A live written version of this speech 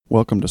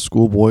Welcome to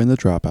Schoolboy and the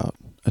Dropout,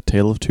 a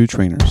tale of two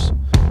trainers,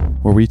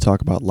 where we talk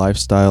about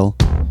lifestyle,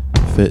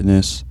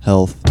 fitness,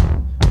 health,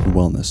 and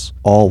wellness,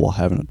 all while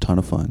having a ton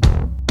of fun.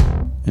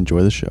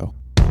 Enjoy the show.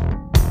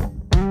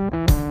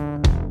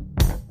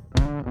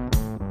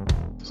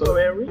 So,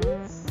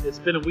 Aries, it's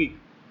been a week.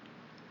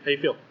 How you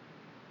feel?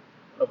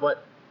 Of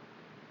what?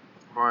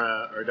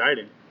 Our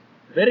dieting.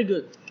 Very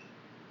good.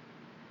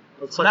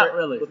 Let's Not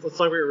really. Let's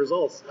talk about your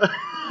results.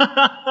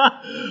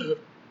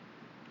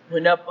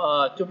 Went up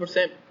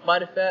 2%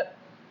 body fat.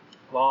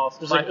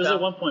 Lost It was at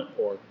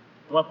 1.4%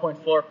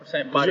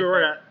 1.4. body You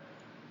were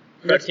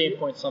fat. at 13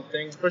 point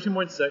something.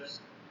 13.6.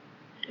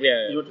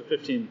 Yeah. You went to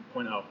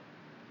 15.0.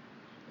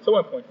 So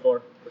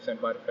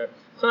 1.4% body fat.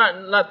 So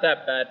not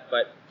that bad,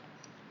 but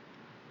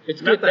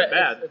it's Not good that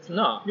bad. It's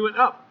not. You went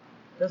up.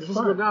 That's You're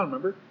supposed to go down,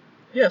 remember?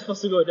 Yeah, it's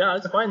supposed to go down.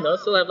 It's fine though.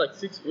 Still have like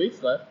 6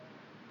 weeks left.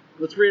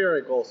 Let's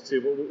reiterate goals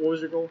too. What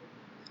was your goal?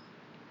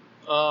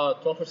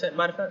 12%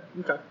 body fat.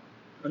 Okay.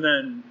 And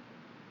then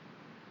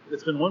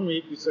it's been 1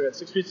 week. You still got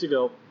 6 weeks to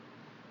go.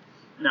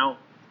 Now,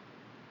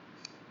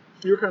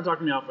 you were kind of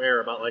talking to me off air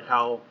about like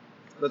how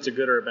that's a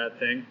good or a bad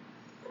thing.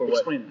 For what?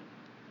 Explain that.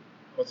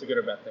 What's a good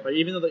or bad thing? Right,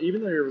 even though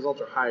your results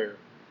are higher,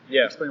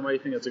 Yeah. explain why you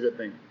think that's a good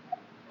thing.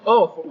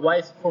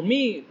 For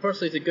me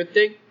personally, it's a good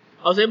thing.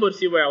 I was able to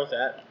see where I was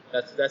at.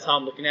 That's how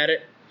I'm looking at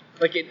it.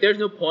 Like, there's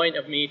no point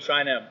of me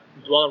trying to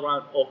dwell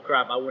around. Oh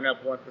crap! I went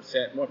up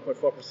 1%,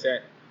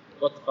 1.4%.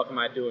 What the fuck am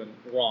I doing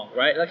wrong?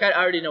 Right? Like, I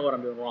already know what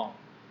I'm doing wrong.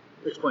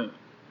 Explain.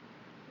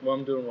 What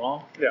I'm doing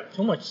wrong? Yeah.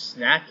 Too much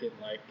snacking,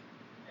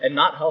 and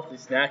not healthy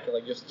snacking.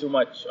 Like, just too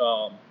much.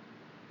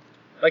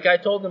 Like, I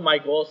told them my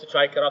goal is to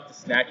try to cut off the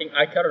snacking.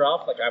 I cut it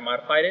off. Like, I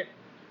modified it.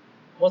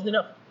 Wasn't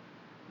enough.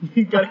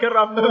 Gotta cut it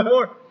off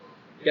more.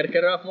 Gotta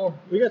cut it off more.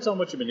 We gotta tell them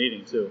what you've been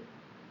eating too.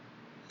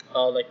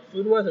 Like,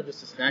 food-wise or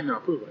just a snack?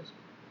 No, food wise.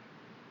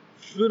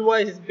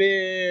 Food-wise,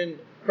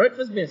 breakfast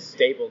has been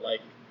stable,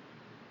 like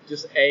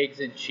just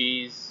eggs and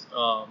cheese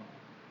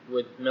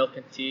with milk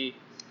and tea.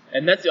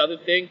 And that's the other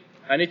thing.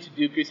 I need to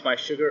decrease my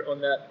sugar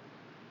on that.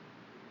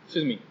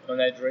 On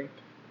that drink.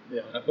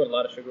 Yeah. I put a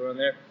lot of sugar on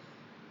there.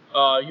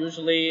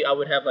 Usually, I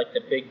would have like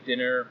the big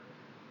dinner.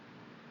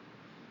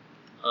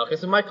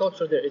 Because in my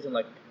culture, there isn't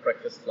like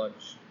breakfast,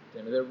 lunch,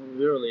 dinner. There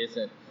really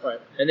isn't. Right.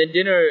 And then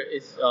dinner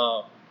is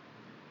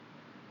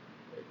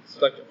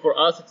it's like, for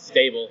us, it's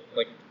stable.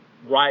 Like,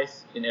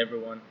 rice in every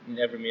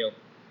meal,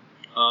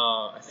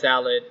 a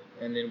salad,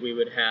 and then we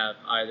would have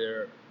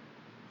either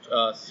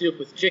soup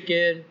with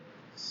chicken,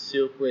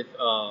 soup with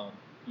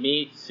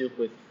meat, soup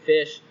with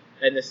fish,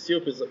 and the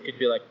soup could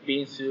be like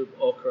bean soup,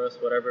 okra,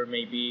 whatever it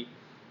may be.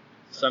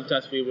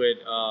 Sometimes we would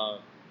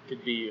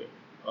could be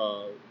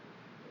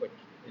like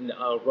in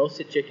the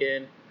roasted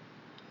chicken.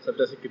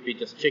 Sometimes it could be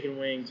just chicken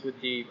wings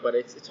but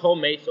it's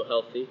homemade, so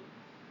healthy.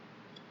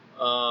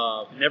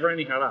 Never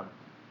any haram.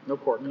 No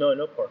pork.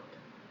 No pork.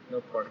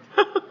 No pork.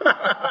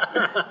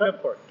 No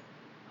pork.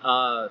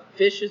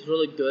 Fish is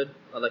really good.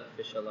 I like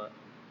fish a lot.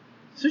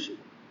 Sushi.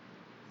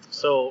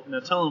 So now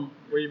tell them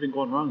where you've been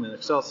going wrong then.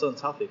 Excel sounds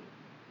healthy.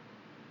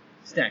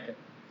 Snacking.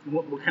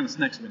 What kind of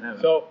snacks have you been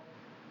having? So,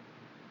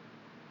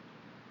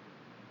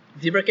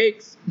 zebra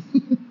cakes.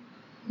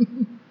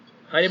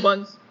 Honey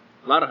buns.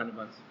 A lot of honey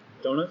buns.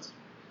 Donuts.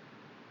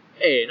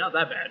 Hey, not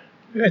that bad.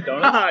 You had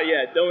donuts?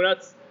 Yeah,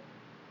 donuts.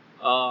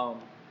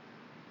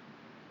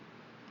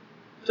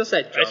 Just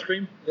that jump. Ice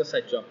cream? Just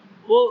that jump.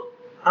 Well,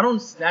 I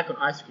don't snack on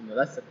ice cream though.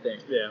 That's the thing.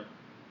 Yeah.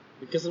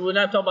 Because when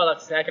I'm talking about like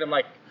snacking, I'm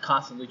like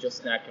constantly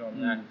just snacking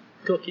on that.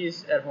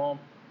 Cookies at home.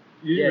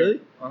 You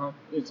really? Uh-huh.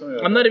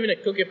 Like I'm not even a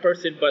cookie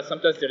person, but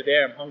sometimes they're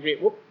there. I'm hungry.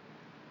 Whoop.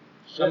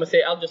 I'm gonna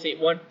say I'll just eat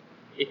one.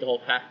 Eat the whole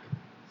pack.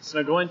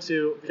 So now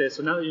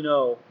so now that you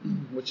know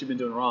what you've been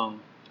doing wrong,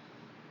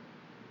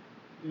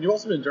 you've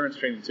also been endurance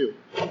training too.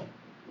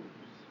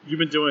 You've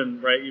been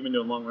doing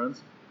long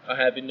runs. I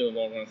have been doing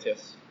long runs,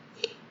 yes.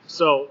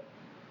 So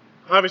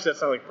obviously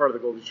that's not like part of the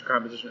goal future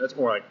competition. That's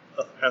more like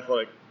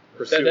athletic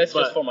pursuit. That's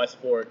just for my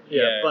sport.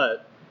 Yeah.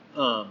 But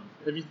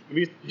do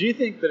you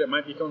think that it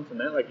might be coming from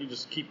that? Like you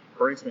just keep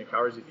burning so many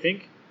calories? You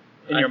think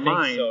in your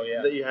mind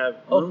that you have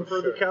room for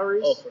the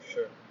calories? Oh, for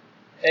sure.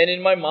 And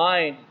in my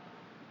mind,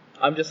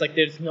 I'm just like,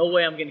 there's no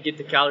way I'm gonna get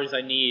the calories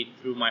I need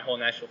through my whole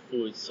natural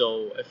food.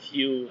 So a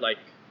few like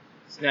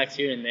snacks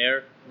here and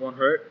there won't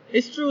hurt.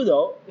 It's true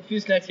though. A few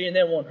snacks here and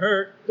there won't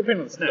hurt. Depending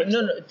on the snacks.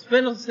 No, it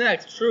depends on the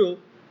snacks. True.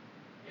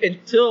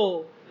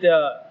 Until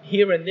the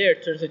here and there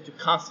turns into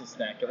constant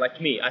snack. Like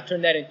me, I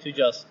turn that into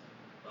just,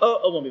 it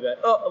won't be bad.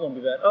 It won't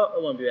be bad.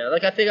 It won't be bad.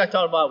 Like I think I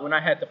talked about when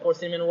I had the 4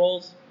 cinnamon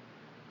rolls.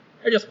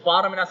 I just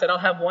bought them and I said I'll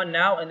have one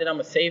now and then I'm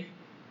gonna save.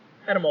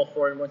 Had them all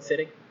 4 in one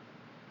sitting.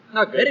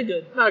 Not good. Very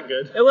good. Not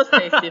good. It was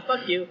tasty.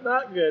 Fuck you.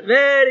 Not good.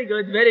 Very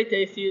good. Very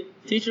tasty.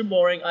 Teacher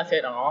boring. I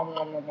said,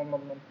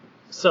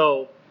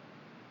 So,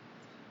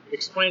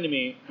 explain to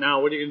me now,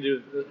 what are you going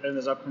to do in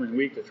this upcoming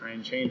week to try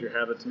and change your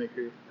habit to make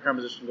your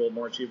composition goal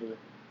more achievable?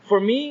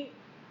 For me,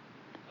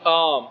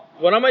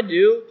 what I'm going to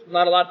do,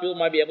 not a lot of people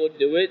might be able to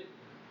do it,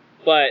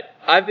 but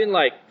I've been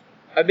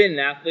an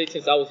athlete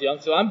since I was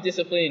young, so I'm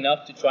disciplined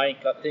enough to try and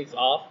cut things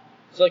off.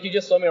 So like you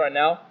just saw me right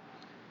now,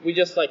 we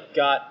just like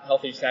got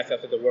healthy snacks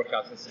after the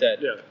workouts instead.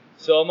 Yeah.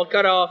 So I'm gonna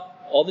cut off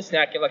all the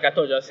snacking. Like I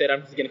told you, I said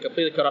I'm just gonna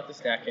completely cut off the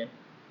snacking.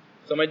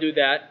 So I'm gonna do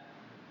that.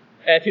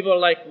 And people are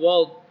like,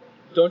 well,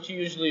 don't you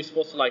usually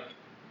supposed to like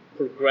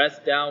progress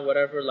down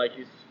whatever? Like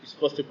you're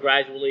supposed to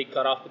gradually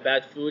cut off the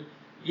bad food.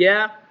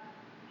 Yeah,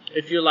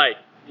 if you're like,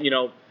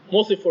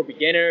 mostly for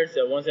beginners,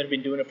 the ones that have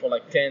been doing it for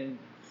like 10,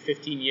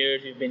 15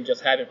 years, you've been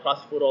just having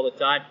processed food all the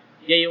time.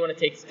 Yeah, you want to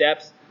take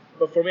steps.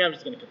 But for me, I'm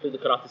just going to completely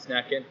cut off the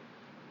snacking.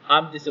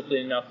 I'm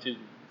disciplined enough to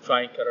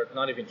try and cut it.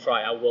 Not even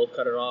try. I will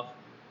cut it off.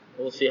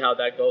 We'll see how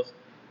that goes.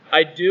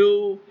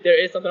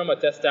 There is something I'm going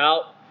to test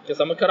out. Because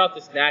I'm going to cut off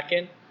the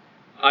snacking.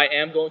 I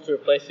am going to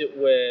replace it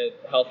with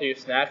healthier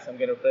snacks. I'm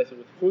going to replace it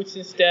with fruits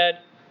instead.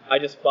 I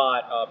just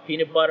bought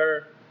peanut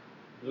butter.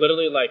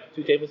 Literally like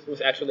 2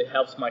 tablespoons actually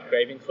helps my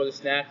craving for the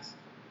snacks.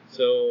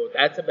 So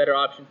that's a better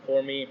option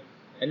for me.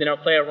 And then I'll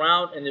play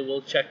around and then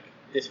we'll check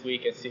this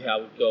week and see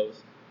how it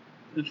goes.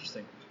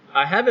 Interesting.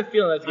 I have a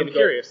feeling that's going to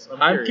go.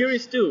 I'm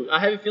curious too. I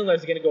have a feeling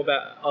that's going to go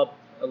back up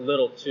a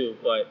little too,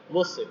 but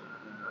we'll see.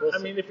 I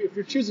mean, if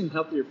you're choosing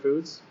healthier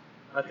foods,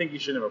 I think you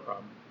shouldn't have a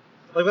problem.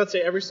 Like, let's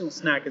say every single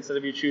snack, instead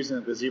of you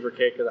choosing the zebra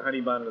cake or the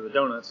honey bun or the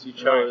donuts, you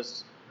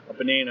chose a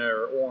banana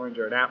or orange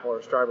or an apple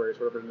or strawberries,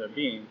 whatever it ended up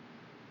being.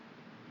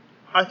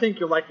 I think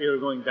your likelihood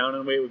of going down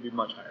in weight would be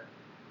much higher.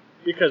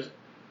 Because,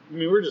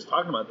 we were just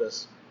talking about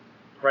this,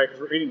 right?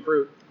 Because we're eating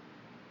fruit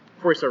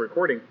before we start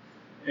recording,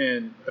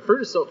 and the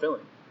fruit is so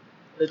filling.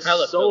 It's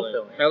so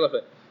filling. I love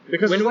it.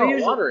 Because there's a lot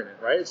of water in it,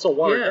 right? It's so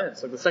water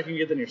dense. Like, the second you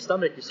get it in your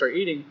stomach, you start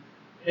eating.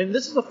 And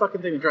this is the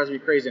fucking thing that drives me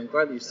crazy. I'm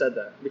glad that you said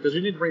that. Because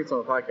we need to bring this on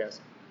the podcast.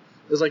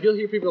 It's like, you'll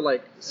hear people,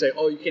 like, say,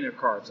 oh, you can't have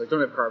carbs. Like,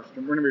 don't have carbs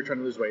whenever you're trying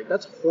to lose weight.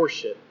 That's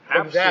horseshit.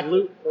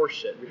 Absolute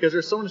horseshit. Because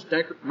there's so much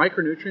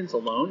micronutrients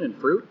alone in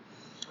fruit,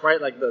 right?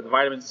 Like, the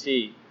vitamin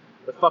C.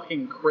 The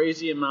fucking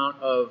crazy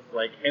amount of,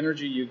 like,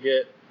 energy you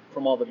get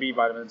from all the B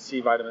vitamins, C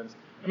vitamins.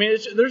 I mean,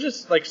 there's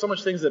just, like, so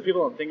much things that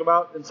people don't think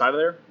about inside of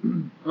there.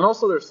 And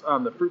also there's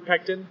the fruit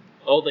pectin.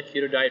 All the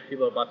keto diet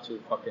people are about to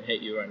fucking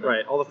hate you right now.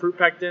 Right, all the fruit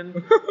pectin,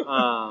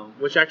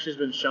 which actually has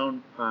been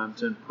shown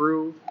to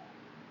improve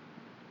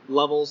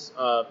levels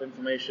of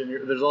inflammation.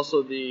 There's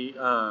also the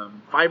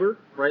fiber,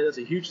 right? That's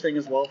a huge thing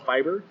as well,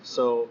 fiber.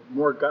 So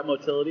more gut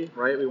motility,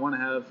 right? We want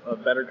to have a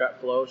better gut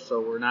flow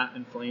so we're not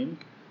inflamed.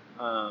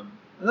 And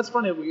that's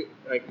funny.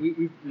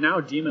 We've now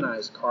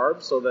demonized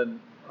carbs. So then,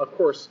 of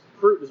course,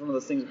 fruit is one of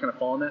those things that kind of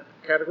fall in that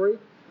category.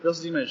 We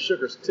also demonize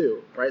sugars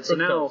too, right? So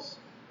now,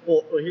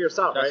 well, hear us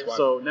out, right?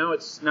 So now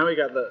we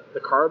got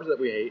the carbs that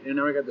we hate, and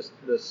now we got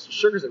the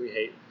sugars that we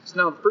hate. So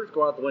now the fruits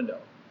go out the window.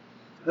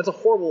 That's a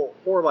horrible,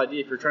 horrible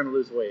idea if you're trying to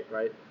lose weight,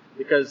 right?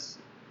 Because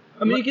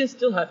you can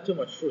still have too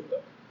much fruit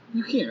though.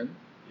 You can.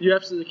 You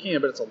absolutely can,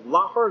 but it's a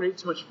lot harder to eat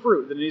too much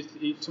fruit than it is to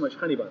eat too much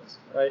honey buns,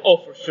 right? Oh,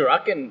 for sure. I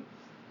can.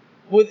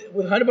 With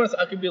honey buns,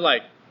 I could be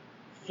like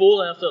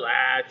full and after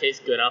it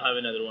tastes good. I'll have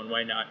another one.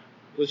 Why not?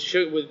 With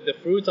the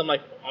fruits, I'm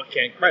like, I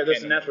can't. Right,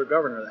 there's a natural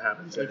governor that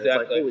happens. Exactly. It's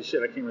like, holy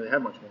shit, I can't really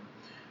have much more.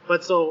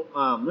 But so,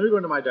 let me go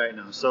into my diet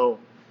now. So,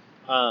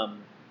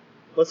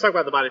 let's talk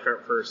about the body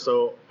fat first.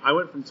 So, I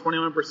went from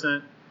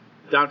 21%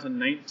 down to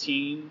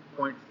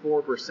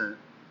 19.4%.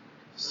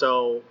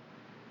 So,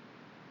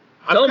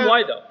 tell them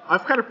why though.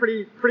 I've cut a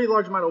pretty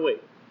large amount of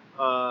weight.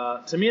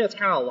 To me, that's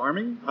kind of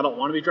alarming. I don't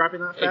want to be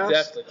dropping that fast.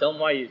 Exactly. Tell them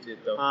why you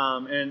did though.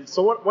 And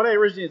so what I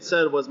originally had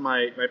said was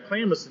my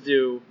plan was to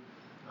do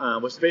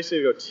was to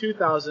basically go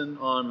 2,000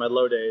 on my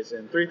low days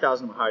and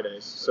 3,000 on my high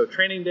days. So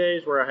training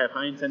days where I have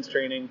high intense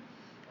training,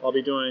 I'll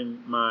be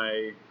doing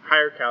my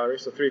higher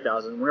calories, so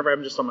 3,000. Whenever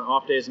I'm just on my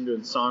off days, I'm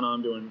doing sauna,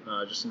 I'm doing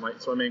just some light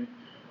swimming,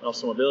 and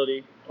also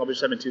mobility. I'll be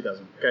just having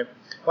 2,000. Okay.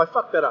 Well, I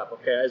fucked that up.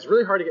 Okay. It's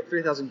really hard to get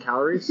 3,000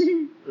 calories.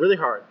 Really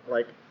hard.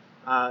 Like.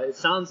 It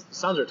sounds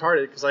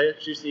retarded because I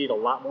actually used to eat a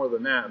lot more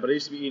than that, but I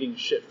used to be eating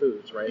shit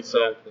foods, right?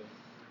 Exactly.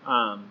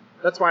 So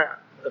that's why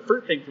the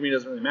fruit thing for me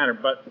doesn't really matter.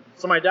 But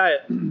so my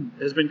diet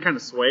has been kind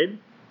of swayed.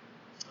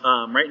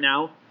 Right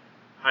now,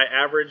 I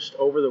averaged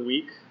over the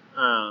week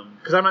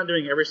because I'm not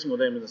doing every single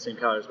day with the same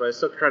calories, but I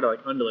still try to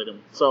like undulate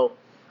them. So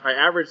I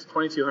averaged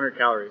 2,200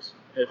 calories.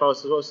 If I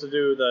was supposed to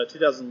do the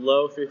 2,000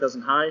 low,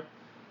 3,000 high,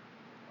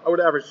 I would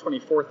average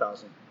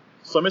 24,000.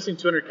 So I'm missing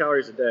 200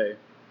 calories a day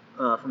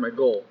for my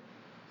goal.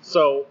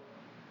 So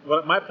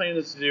what my plan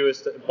is to do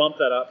is to bump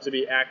that up to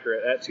be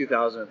accurate at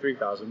 2,000 and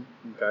 3,000.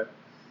 Okay.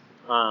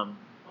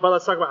 But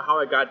let's talk about how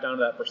I got down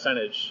to that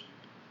percentage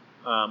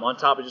on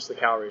top of just the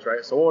calories,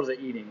 right? So what was I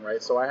eating, right?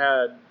 So I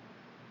had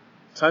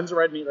tons of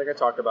red meat, like I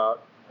talked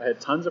about. I had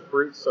tons of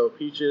fruits, so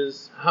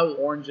peaches,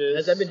 oranges.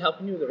 Has that been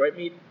helping you with the red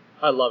meat?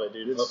 I love it,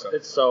 dude.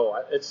 It's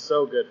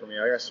so good for me.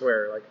 Like, I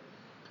swear. Like,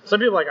 some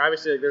people, like,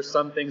 obviously, like, there's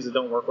some things that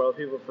don't work well with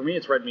people. For me,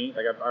 it's red meat.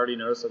 Like, I've already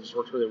noticed it just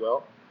works really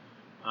well.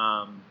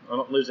 I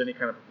don't lose any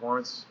kind of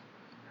performance.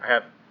 I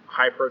have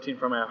high protein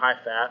from it, I have high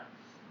fat.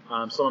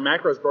 So my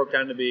macros broke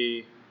down to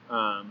be,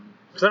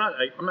 because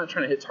I'm not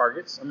trying to hit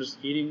targets. I'm just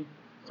eating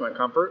to my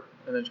comfort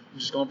and then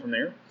just going from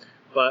there.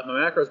 But my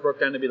macros broke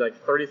down to be like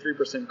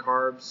 33%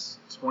 carbs,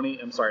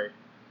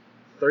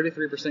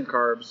 33%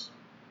 carbs,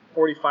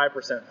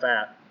 45%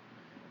 fat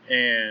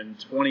and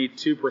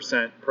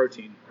 22%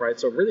 protein, right?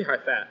 So really high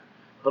fat,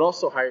 but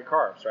also higher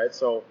carbs, right?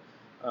 So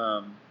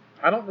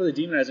I don't really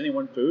demonize any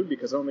one food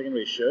because I don't think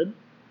anybody should.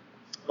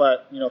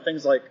 But,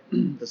 things like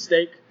the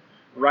steak,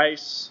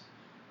 rice,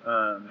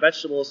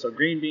 vegetables, so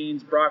green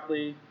beans,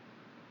 broccoli,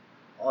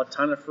 a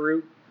ton of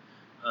fruit,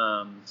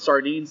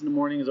 sardines in the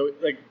morning.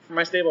 Like for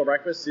my staple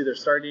breakfast, it's either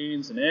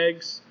sardines and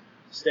eggs,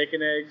 steak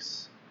and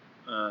eggs,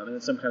 and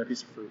then some kind of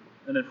piece of fruit.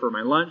 And then for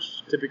my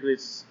lunch, typically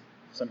it's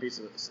some piece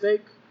of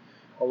steak,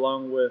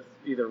 along with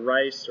either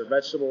rice or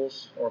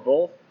vegetables or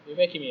both. You're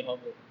making me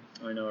hungry.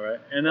 I know, right?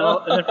 And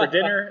then for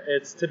dinner,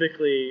 it's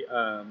typically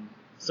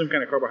some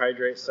kind of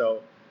carbohydrate.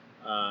 So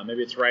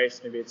maybe it's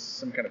rice, maybe it's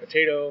some kind of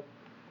potato,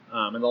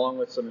 and along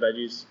with some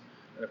veggies,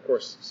 and of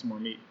course some more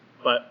meat.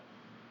 But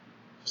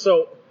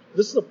so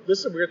this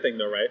is a weird thing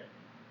though, right?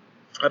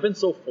 I've been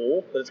so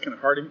full that it's kind of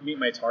hard to meet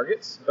my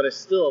targets, but I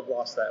still have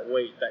lost that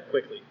weight that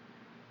quickly.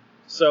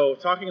 So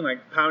talking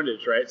like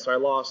poundage, right? So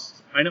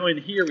I know in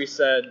here we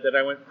said that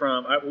I went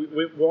from,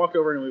 we walked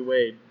over and we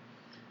weighed,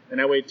 and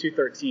I weighed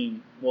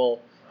 213. Well,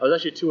 I was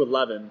actually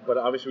 211, but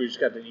obviously we just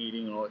got to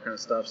eating and all that kind of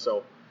stuff.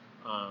 So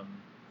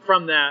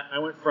from that, I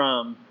went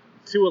from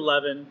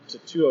 211 to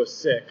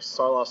 206.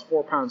 So I lost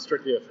 4 pounds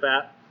strictly of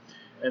fat,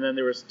 and then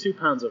there was 2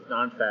 pounds of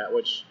non-fat,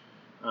 which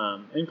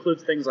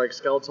includes things like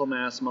skeletal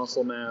mass,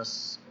 muscle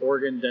mass,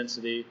 organ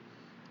density,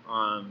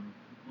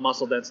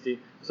 muscle density.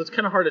 So it's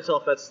kind of hard to tell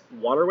if that's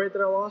water weight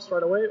that I lost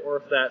right away or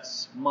if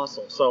that's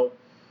muscle. So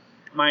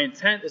my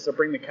intent is to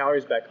bring the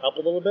calories back up a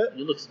little bit.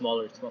 You look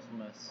smaller. It's muscle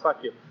mass.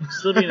 Fuck you.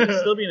 Still be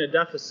in a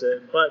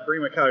deficit, but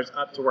bring my calories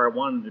up to where I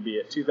wanted to be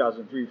at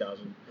 2,000,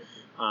 3,000.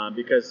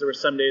 Because there were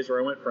some days where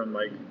I went from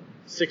like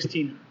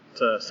 16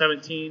 to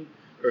 17.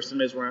 There were some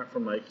days where I went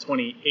from like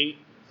 28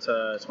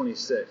 to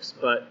 26.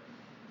 But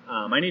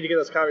I need to get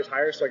those calories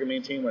higher so I can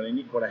maintain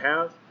what I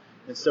have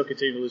and still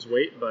continue to lose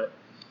weight. But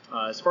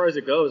as far as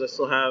it goes, I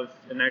still have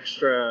an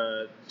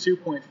extra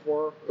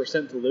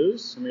 2.4% to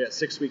lose, and we got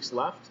 6 weeks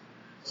left.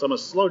 So I'm going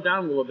to slow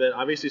down a little bit,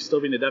 obviously still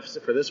be in a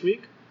deficit for this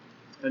week.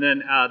 And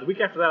then the week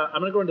after that,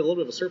 I'm going to go into a little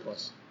bit of a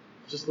surplus,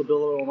 just to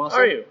build a little muscle.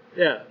 Are you?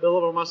 Yeah, build a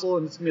little bit of muscle,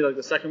 and it's going to be like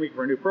the second week of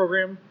our new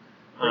program.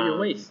 Or your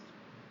waist.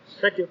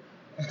 Thank you.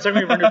 Second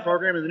week of our new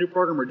program, and the new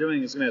program we're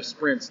doing is going to have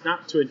sprints,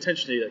 not to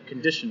intentionally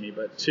condition me,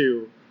 but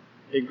to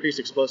increase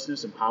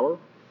explosiveness and power.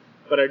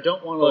 But I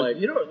don't want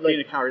to be in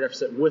a calorie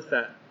deficit with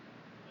that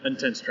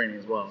intense training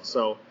as well.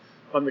 So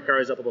bump the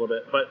calories up a little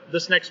bit. But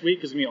this next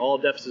week is going to be all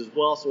deficit as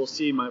well, so we'll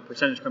see my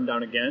percentage come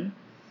down again.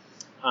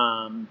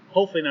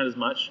 Hopefully not as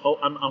much.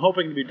 I'm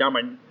hoping to be down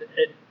by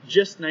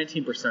just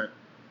 19%.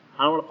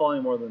 I don't want to fall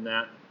any more than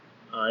that.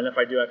 And if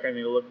I do, I kind of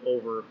need to look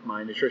over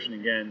my nutrition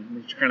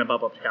again, to kind of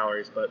bump up the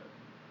calories. But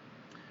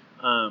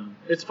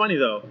it's funny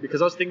though,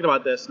 because I was thinking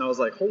about this and I was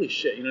like, holy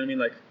shit, you know what I mean?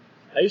 Like,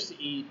 I used to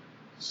eat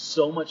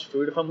so much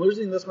food. If I'm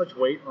losing this much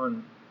weight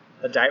on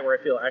a diet where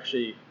I feel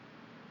actually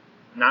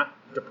not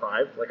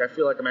deprived, like I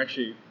feel like I'm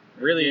actually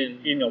really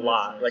eating a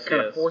lot, like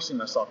kind of forcing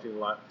myself to eat a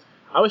lot.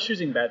 I was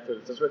choosing bad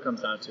foods. That's what it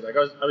comes down to. Like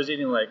I was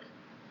eating like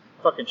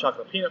fucking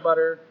chocolate peanut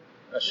butter,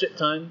 a shit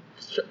ton.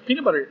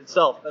 Peanut butter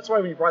itself. That's why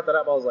when you brought that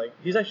up, I was like,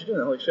 he's actually doing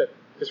that. Holy shit.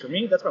 Because for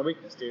me, that's my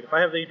weakness, dude. If I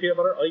have to eat peanut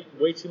butter, I'll eat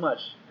way too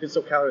much. It's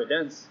so calorie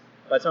dense.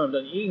 By the time I'm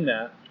done eating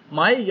that,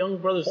 my young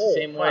brother's the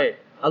same way.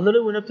 I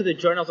literally went up to the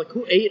jar and I was like,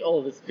 who ate all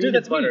of this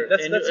peanut butter?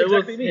 That's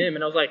exactly me. Him,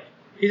 and I was like,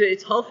 he said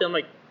it's healthy. I'm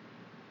like,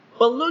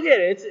 but look at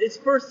it. It's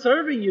per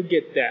serving you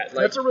get that.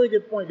 Like, that's a really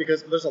good point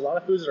because there's a lot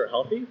of foods that are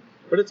healthy,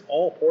 but it's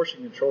all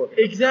portion control.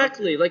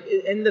 Exactly. Like,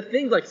 and the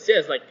thing like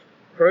says like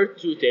per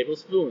 2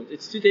 tablespoons.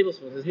 It's 2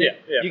 tablespoons, isn't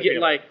it? Yeah. You get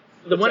like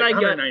the one like I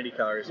got 190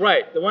 calories.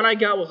 Right. The one I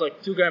got was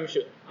like 2 grams of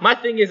sugar. My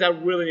thing is I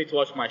really need to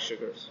watch my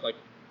sugars. Like,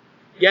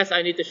 yes,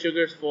 I need the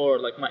sugars for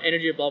like my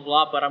energy, blah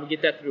blah, but I'm gonna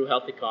get that through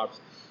healthy carbs.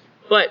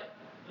 But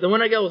the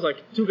one I got was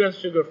like 2 grams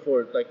of sugar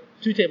for like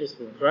 2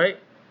 tablespoons, right?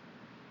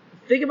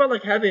 Think about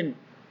like having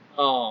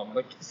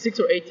like 6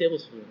 or 8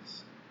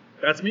 tablespoons.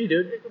 That's me,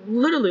 dude.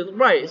 Literally,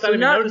 right. Without So even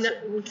now, noticing.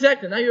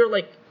 exactly. Now you're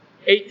like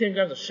 8-10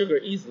 grams of sugar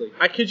easily.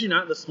 I kid you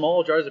not, the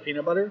small jars of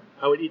peanut butter,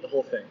 I would eat the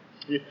whole thing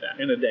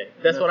in a day.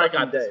 That's in what a I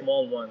got, fucking the day.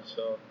 small one.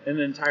 So In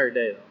an entire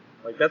day,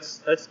 though. Like,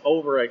 that's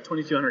over like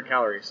 2,200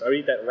 calories. I would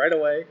eat that right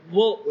away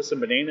well, with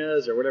some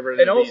bananas or whatever it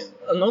and may be.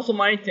 and also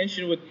my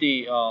intention with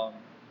the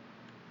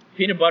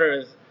peanut butter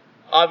is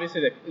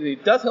obviously that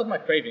it does help my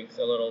cravings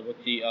a little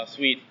with the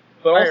sweet,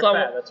 but Higher also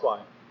fat, that's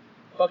why.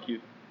 Fuck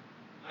you.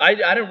 I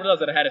didn't realize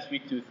that I had a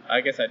sweet tooth. I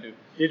guess I do.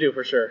 You do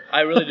for sure.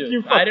 I really do.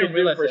 You I didn't fucking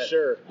realize do for that.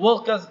 sure. Well,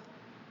 because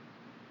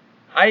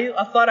I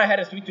thought I had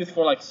a sweet tooth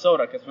for like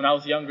soda. Because when I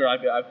was younger,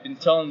 I've been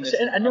telling this.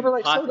 And I never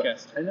on the liked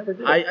podcast. soda. I never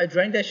did. I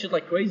drank that shit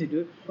like crazy,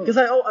 dude. Because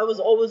I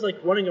was always like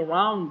running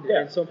around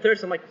and so I'm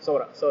thirsty. I'm like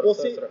soda. Well,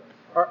 see,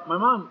 my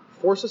mom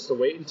forced us to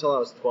wait until I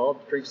was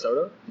 12 to drink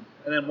soda,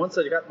 and then once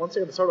I got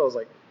the soda, I was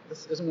like,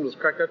 this isn't what it was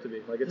cracked up to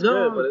be. Like, it's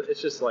good, but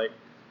it's just like,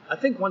 I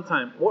think one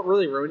time, what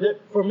really ruined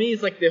it? For me,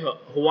 it's like the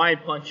Hawaiian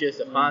punches,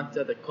 the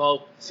Fanta, the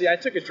Coke. See, I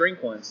took a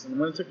drink once, and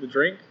when I took the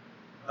drink,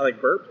 I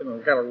like burped and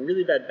I got a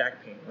really bad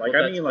back pain. Like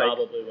Well, I that's mean, like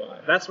probably why.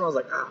 that's when I was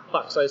like,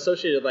 fuck. So I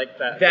associated like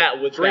that.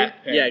 That with drink.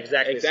 back pain. Yeah,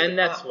 exactly. So And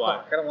like, that's why.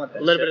 Fuck, I don't want that.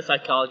 A little shit. bit of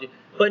psychology.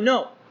 But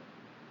no.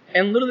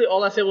 And literally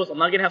all I said was, I'm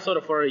not going to have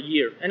soda for a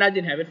year. And I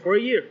didn't have it for a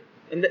year.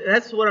 And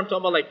that's what I'm talking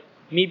about, like,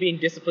 me being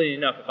disciplined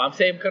enough. If I'm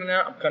saying I'm cutting it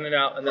out, I'm cutting it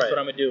out. And that's Right. what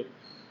I'm going to do.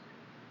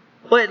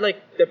 But,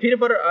 like, the peanut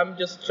butter, I'm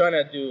just trying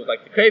to do,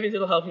 like, the cravings,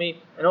 it'll help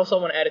me. And also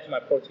I want to add it to my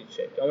protein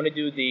shake. I want to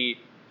do the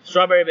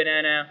strawberry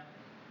banana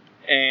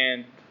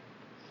and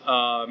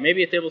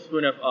maybe a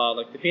tablespoon of,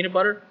 like, the peanut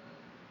butter.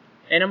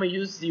 And I'm going to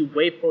use the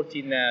whey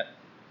protein that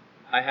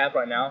I have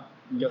right now.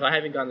 Because I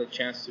haven't gotten the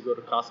chance to go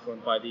to Costco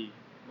and buy the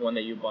one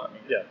that you bought me.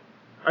 Yeah.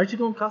 Aren't you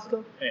going to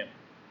Costco? I am.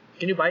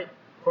 Can you buy it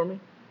for me?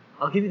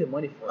 I'll give you the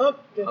money for it.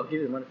 Okay. I'll give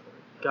you the money for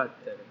it. God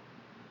damn it.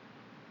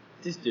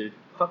 This dude.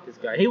 Fuck this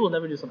guy. He will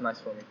never do something nice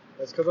for me.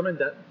 That's because I'm in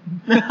debt.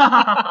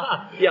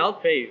 Yeah, I'll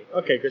pay you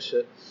Okay, good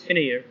shit. in a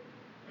year.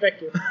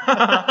 Thank you.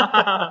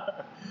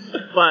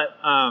 But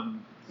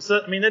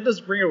so I mean that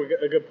does bring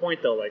a good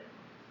point though. Like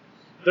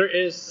there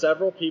is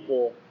several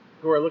people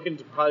who are looking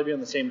to probably be on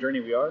the same journey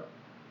we are,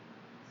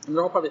 and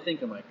they're all probably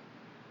thinking like,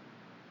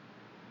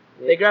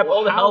 They grab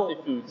all the how- healthy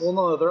foods. Well,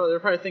 no, they're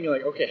probably thinking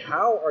like, okay,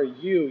 how are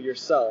you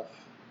yourself,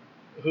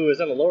 who is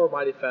at a lower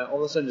body fat, all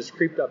of a sudden just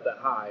creeped up that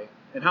high,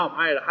 and how am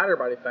I at a higher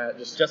body fat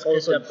just all of a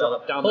Just sudden up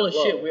dropped down Holy that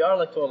low? shit, we are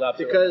like total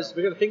opposite. Because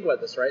we got to think about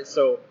this, right?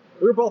 So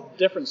we're both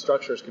different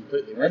structures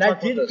completely. We're and I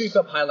talking did about this-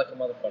 creep up high like a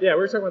motherfucker. Yeah,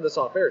 we were talking about this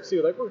off air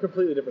too. Like we're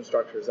completely different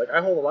structures. Like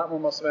I hold a lot more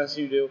muscle mass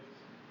than you do,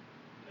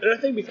 and I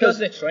think Because because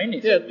the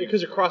training. yeah,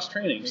 because you're cross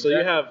training, so you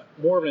Exactly.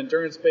 have more of an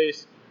endurance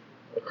based,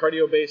 a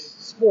cardio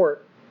based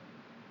sport,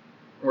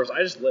 whereas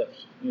I just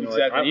lift. You know,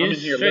 Exactly. like, I'm You in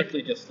here strictly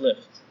lifting, just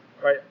lift.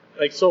 right?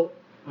 Like so,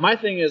 my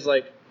thing is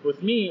like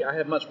with me, I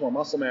have much more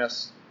muscle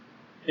mass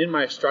in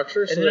my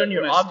structure. So And then that on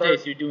your when I off start-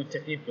 days, you're doing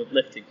technique with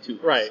lifting too.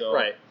 right, So,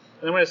 right.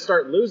 And then when I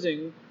start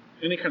losing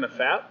any kind of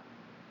fat,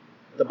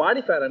 the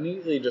body fat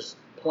immediately just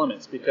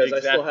plummets because I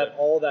still Exactly. have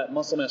all that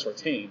muscle mass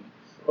retained.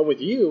 But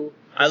with you,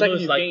 the I second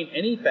lose, you like- gain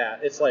any fat,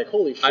 it's like,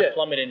 holy I shit.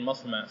 plummet in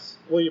muscle mass.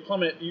 Well, you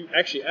plummet, you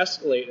actually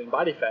escalate in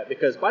body fat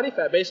because body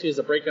fat basically is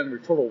a breakdown of your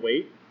total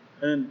weight.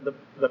 And then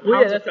the pounds Well,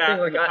 yeah, of that's the fat thing.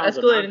 Like, and the I pounds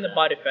of escalated in the non-fat.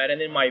 body fat,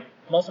 and then my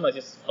muscle mass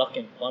just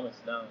fucking plummets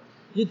down.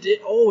 You did?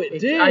 Oh, it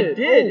did. I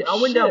did. Oh,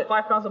 I went down shit.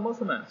 5 pounds of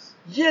muscle mass.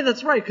 Yeah,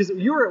 that's right. Because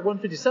you were at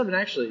 157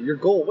 actually. Your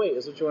goal weight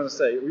is what you want to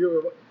say.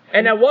 You were,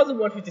 And I was at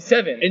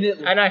 157.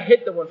 And I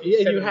hit the yeah,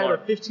 157 and you had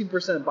mark. a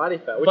 15% body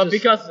fat, which But is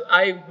because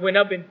I went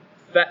up in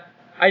fat,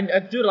 I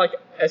dude, like,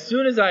 as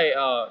soon as I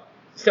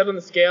stepped on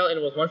the scale and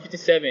it was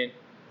 157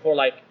 for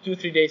like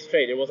 2-3 days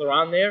straight, it was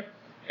around there.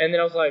 And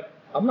then I was like,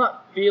 I'm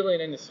not feeling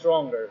any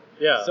stronger.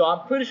 Yeah. So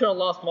I'm pretty sure I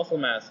lost muscle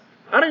mass.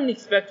 I didn't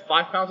expect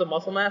 5 pounds of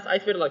muscle mass. I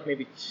expected like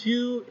maybe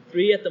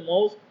 2-3 at the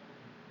most.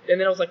 And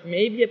then I was like,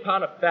 maybe a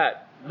pound of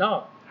fat.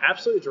 No.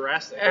 absolutely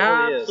drastic. It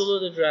really is.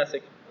 Absolutely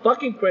drastic.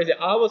 Fucking crazy.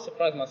 I was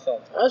surprised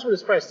myself. I was really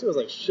surprised too. I was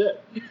like,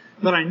 shit.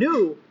 But I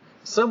knew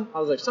I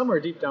was like, somewhere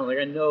deep down, like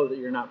I know that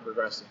you're not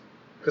progressing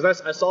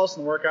because I saw this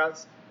in the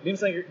workouts. It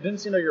didn't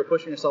seem like you were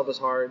pushing yourself as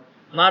hard.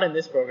 Not in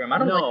this program. I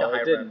don't like the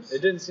high it didn't. reps.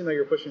 It didn't seem like you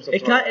were pushing yourself.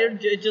 It as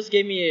hard. it just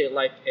gave me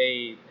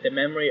the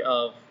memory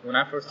of when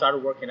I first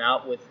started working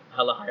out with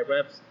hella high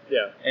reps,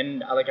 Yeah.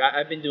 and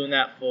I've been doing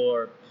that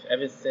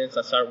ever since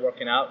I started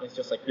working out. It's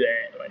just like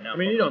bleh right now. I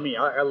mean, you know me.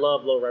 I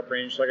love low rep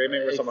range. Like I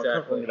make myself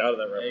uncomfortable to get out of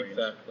that rep range.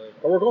 Exactly.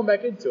 But we're going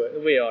back into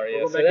it. We are, yeah.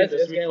 We'll go So back that's into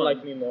it's sweet getting fun.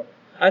 like me more.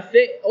 I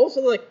think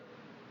also like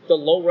the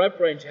low rep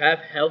range have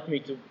helped me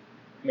to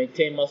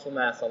maintain muscle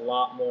mass a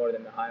lot more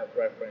than the high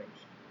rep range.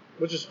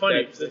 Which is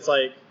funny. 'Cause it's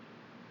like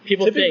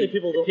typically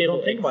people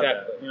don't think about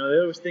exactly. that. You know, they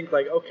always think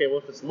like, okay, well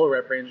if it's low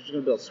rep range, you're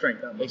gonna build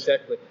strength that much.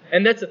 Exactly.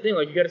 And that's the thing,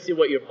 like you gotta see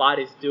what your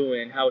body's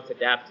doing, how it's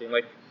adapting.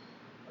 Like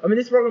I mean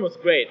this program was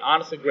great,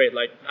 honestly great.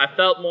 Like I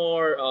felt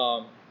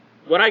more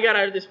what I got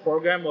out of this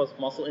program was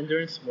muscle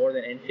endurance more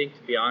than anything,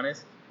 to be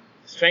honest.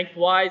 Strength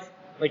wise,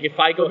 like if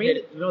I go For me,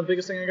 hit you know the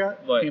biggest thing I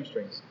got? What?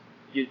 Hamstrings.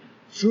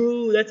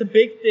 true, that's a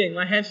big thing.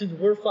 My hamstrings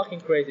were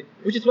fucking crazy.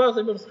 Which is why I was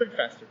able to sprint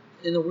faster.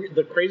 And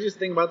the craziest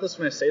thing about this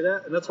when I say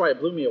that, and that's why it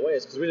blew me away,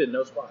 is because we did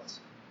no squats.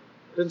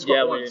 Didn't squat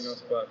Yeah, once. we did no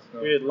squats.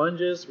 No. We did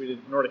lunges, we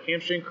did Nordic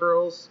hamstring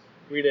curls,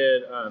 we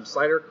did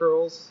slider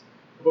curls,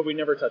 but we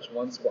never touched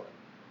one squat.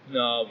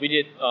 No, we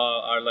did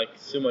our like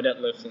sumo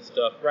deadlifts and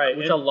stuff. Right,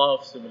 Which and- I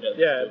love sumo deadlifts.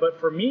 Yeah, too. but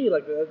for me,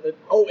 like,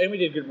 and we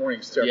did good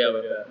mornings too. I Yeah,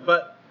 forgot we about did. that.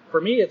 But for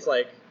me, it's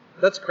like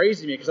that's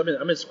crazy to me because I've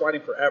been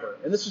squatting forever,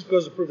 and this just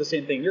goes to prove the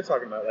same thing you're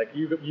talking about. Like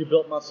you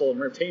built muscle and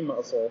retained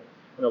muscle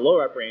in the low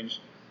rep range,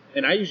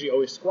 and I usually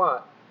always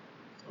squat,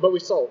 but we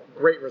saw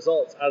great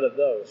results out of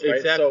those. Right?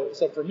 Exactly.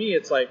 So for me,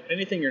 it's like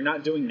anything you're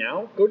not doing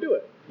now, go do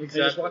it. And just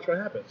Exactly. watch what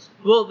happens.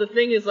 Well, the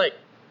thing is, like,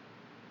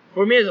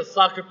 for me as a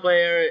soccer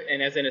player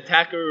and as an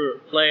attacker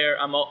player,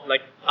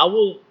 I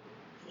will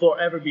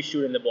forever be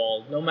shooting the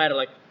ball. No matter,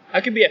 like,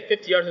 I could be at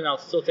 50 yards and I'll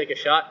still take a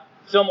shot.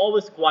 So I'm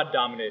always squad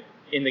dominant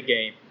in the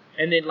game.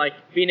 And then, like,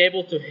 being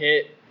able to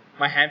hit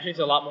my hamstrings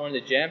a lot more in the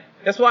gym.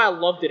 That's why I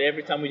loved it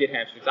every time we did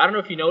hamstrings. I don't know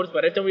if you noticed,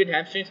 but every time we did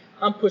hamstrings,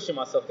 I'm pushing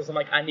myself because I'm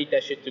like, I need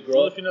that shit to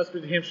grow. Well, if you notice,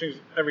 we did hamstrings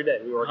every day.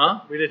 We worked.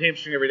 Huh? We did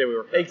hamstring every day. We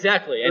worked.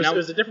 Exactly. It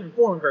was a different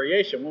form and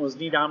variation. One was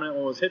knee dominant,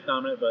 one was hip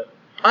dominant, but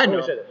I know.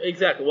 always hit it.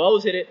 Exactly. We'll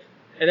always hit it.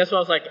 And that's why I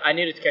was like, I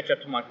needed to catch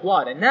up to my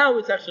quad. And now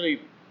it's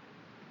actually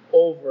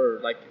over.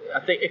 Like, I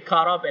think it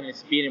caught up and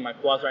it's beating my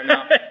quads right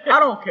now. I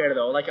don't care,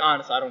 though. Like,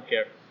 honestly, I don't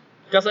care.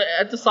 Because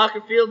at the soccer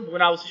field,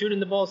 when I was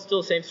shooting the ball,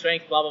 still same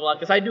strength, blah, blah, blah.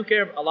 Because I do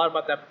care a lot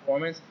about that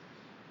performance.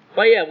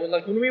 But yeah,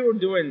 when we were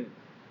doing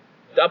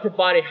the upper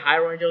body high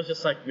range, I was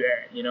just like, yeah,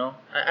 you know,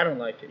 I don't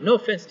like it. No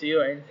offense to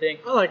you or anything.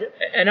 I like it.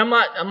 And I'm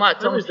not telling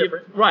Everybody's people,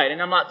 different. right?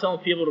 And I'm not telling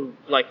people to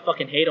like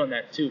fucking hate on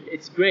that too.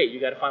 It's great.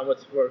 You got to find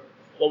what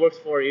works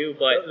for you.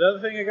 But The other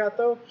thing I got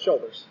though,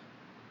 shoulders.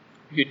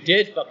 you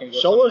did fucking go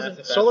Shoulders some and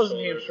massive shoulders ass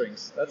and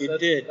hamstrings. That's You for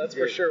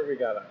did. sure. We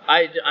got it.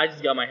 I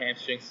just got my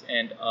hamstrings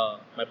and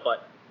my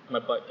butt. My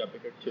butt got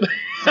bigger too.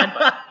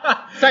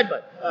 Side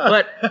butt.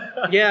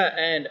 But yeah,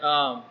 and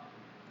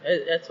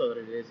that's what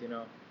it is, you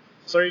know.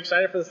 So are you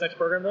excited for this next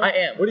program though? I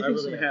am. What do you I think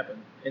is really going to am.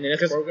 happen? In the next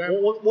Because program,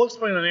 we'll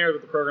explain on air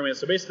what the program is.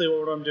 So basically,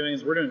 what I'm doing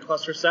is we're doing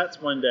cluster sets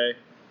one day.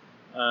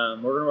 We're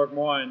going to work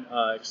more on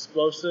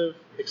explosive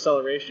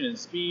acceleration and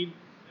speed.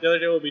 The other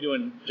day we'll be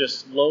doing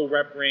just low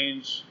rep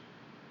range,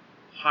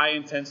 high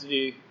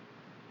intensity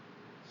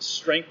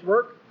strength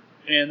work,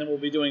 and then we'll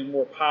be doing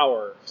more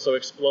power, so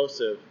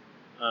explosive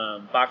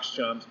box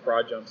jumps,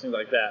 broad jumps, things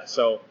like that.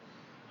 So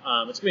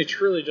it's going to be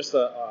truly just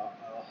a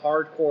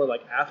hardcore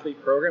like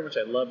athlete program, which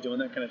I love doing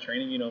that kind of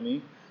training. You know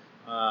me.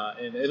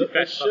 And it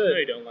I should. know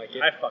you don't like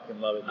it. I fucking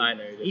love it. Dude. I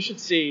know you do. You should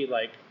see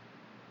like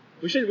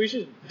we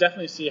should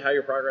definitely see how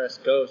your progress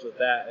goes with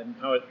that and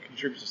how it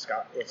contributes to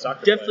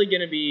soccer. Definitely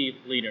gonna be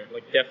leaner.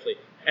 Like definitely.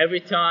 Every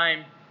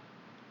time.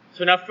 So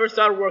when I first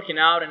started working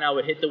out and I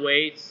would hit the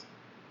weights,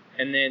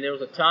 and then there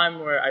was a time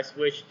where I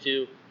switched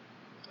to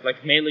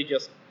like mainly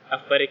just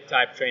athletic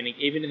type training,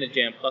 even in the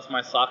gym, plus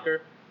my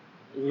soccer.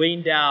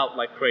 Leaned out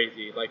like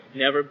crazy, like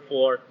never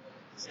before.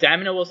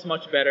 Stamina was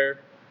much better,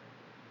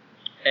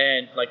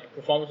 and like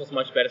performance was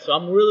much better. So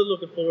I'm really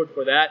looking forward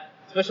for that,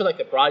 especially like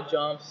the broad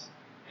jumps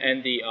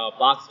and the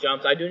box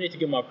jumps. I do need to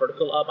get my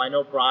vertical up. I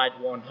know broad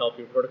won't help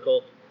your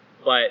vertical,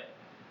 but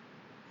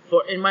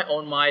for in my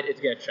own mind,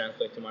 it's gonna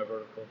translate to my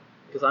vertical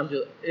because I'm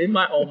just in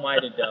my own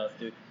mind it does,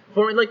 dude.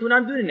 For like when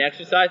I'm doing an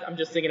exercise, I'm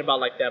just thinking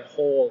about like that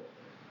whole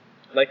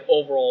like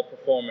overall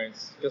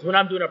performance. Because when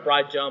I'm doing a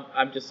broad jump,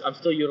 I'm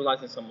still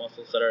utilizing some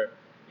muscles that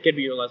can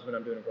be utilized when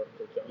I'm doing a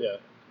vertical jump. Yeah.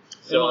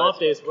 So on my off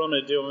days, what I'm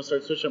going to do, I'm going to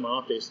start switching on my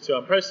off days too.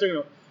 I'm probably still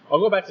going to, I'll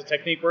go back to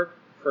technique work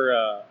for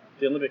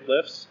the Olympic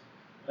lifts,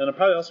 and I'm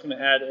probably also going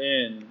to add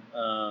in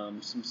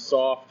some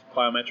soft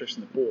plyometrics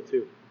in the pool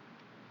too.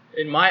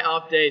 In my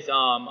off days,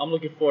 I'm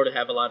looking forward to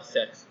have a lot of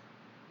sex.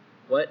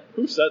 What?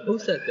 Who said that? Who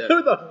said that?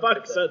 Who the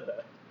fuck said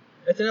that?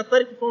 It's an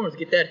athletic performance.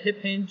 Get that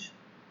hip hinge.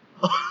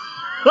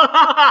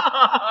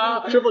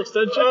 Triple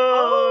extension.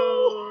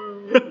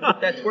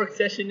 That twerk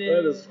session in.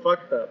 That is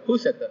fucked up. Who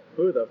said that?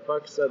 Who the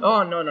fuck said that?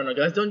 Oh, no,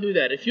 guys, don't do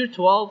that. If you're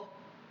 12,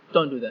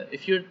 don't do that.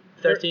 If you're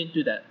 13,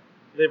 do that.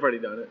 They've already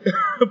done it.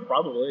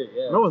 Probably,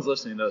 yeah. No one's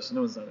listening to us.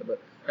 No one's done it,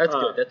 but That's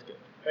good. That's good.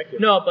 thank you.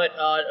 No, but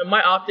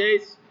my off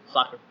days,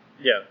 soccer.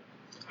 Yeah.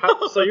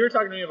 So you were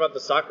talking to me about the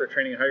soccer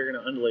training and how you're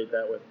going to undulate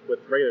that with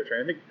regular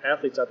training. I think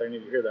athletes out there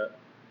need to hear that.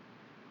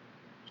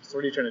 So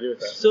what are you trying to do with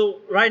that? So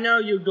right now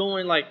you're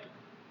going like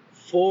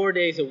 4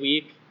 days a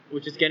week,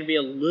 which is going to be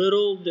a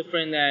little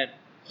different than.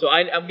 So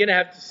I'm going to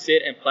have to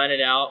sit and plan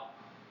it out.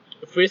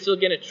 If we're still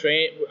going to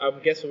train,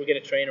 I'm guessing we're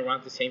going to train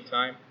around the same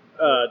time.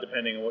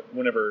 Depending on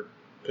whenever,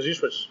 because you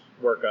switch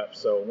work up,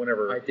 so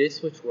whenever. I did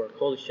switch work.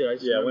 Holy shit! I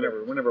just Yeah,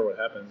 remembered. whenever what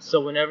happens. So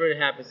whenever it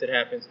happens, it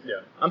happens.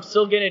 Yeah. I'm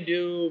still going to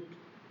do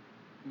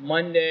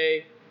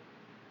Monday,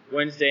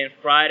 Wednesday, and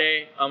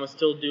Friday. I'm going to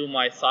still do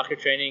my soccer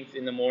trainings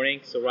in the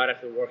morning, so right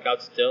after the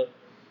workout still.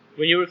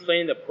 When you were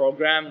explaining the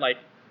program, like,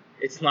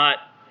 it's not,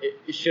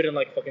 it shouldn't,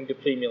 like, fucking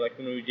deplete me like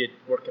when we did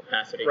work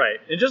capacity. Right.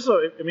 And just so,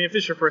 I mean, if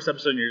this is your first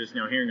episode and you're just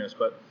now hearing us,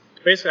 but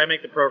basically I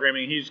make the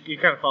programming, he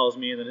kind of follows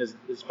me, and then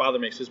his father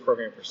makes his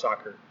program for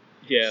soccer.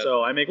 Yeah.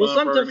 So I make Well,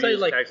 my own program, sometimes he I,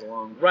 just like- tags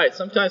along. Right.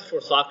 Sometimes for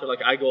soccer,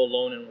 like, I go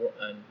alone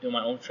and do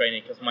my own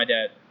training because my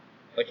dad,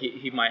 like,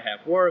 he might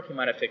have work, he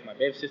might have to take my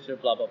baby sister,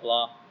 blah, blah,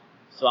 blah.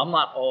 So I'm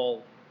not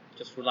all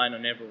just relying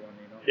on everyone,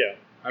 you know? Yeah.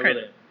 I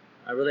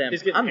really am.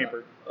 He's getting I'm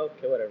pampered.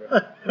 Okay, whatever.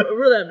 I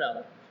really am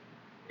not.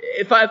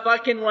 If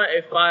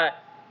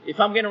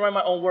I'm gonna run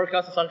my own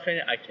workouts and soccer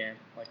training, I can.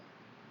 Like,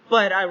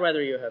 but I'd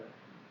rather you have it.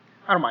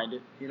 I don't mind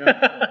it. You know,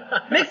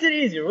 makes it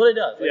easier. It really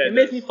does. Like, Yeah, it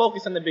makes me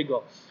focus on the big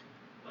goal.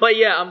 But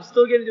yeah, I'm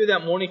still gonna do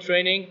that morning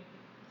training.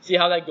 See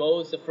how that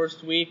goes the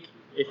first week.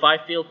 If I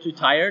feel too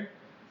tired,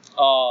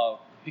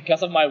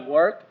 because of my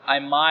work, I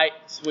might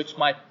switch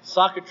my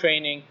soccer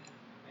training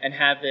and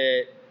have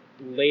it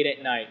late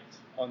at night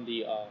on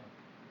the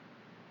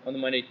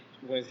Monday,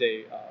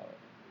 Wednesday,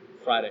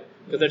 Friday.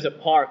 Because there's a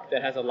park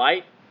that has a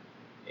light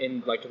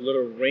in like a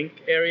little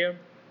rink area,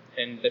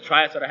 and the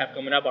tryouts that I have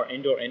coming up are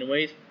indoor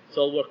anyways,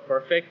 so it'll work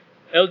perfect.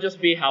 It'll just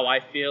be how I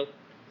feel.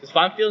 Because if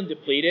I'm feeling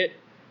depleted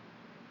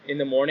in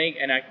the morning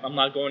and I'm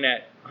not going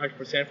at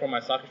 100% for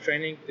my soccer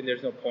training, then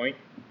there's no point.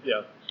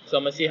 Yeah. So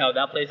I'm going to see how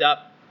that plays out.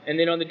 And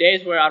then on the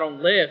days where I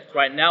don't lift,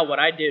 right now what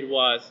I did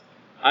was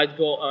I'd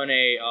go on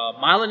a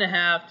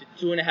 1.5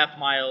 to 2.5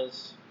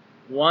 miles,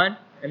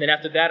 and then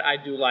after that I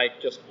do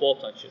like just ball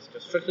touches,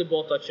 just strictly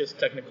ball touches,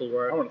 technical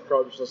work. I want to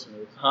throw up just listening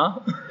to this. Huh?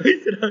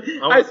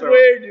 I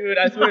swear, dude.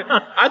 I swear.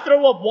 I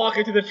throw up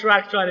walking to the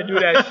track trying to do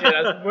that shit.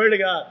 I swear to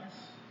God.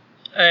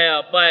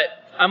 But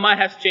I might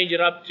have to change it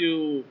up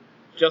to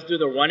just do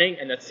the running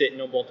and that's it,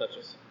 no ball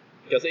touches.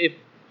 Because it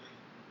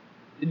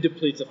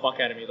depletes the fuck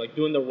out of me. Like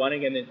doing the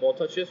running and then ball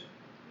touches.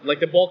 Like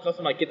the ball cuts,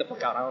 I'm like, get the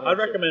fuck out. I don't know. I'd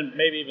recommend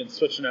maybe even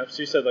switching up. So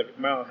you said like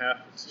 1.5 miles.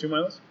 It's 2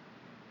 miles?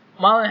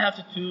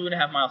 1.5 to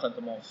 2.5 miles at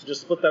the most. Just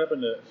split that up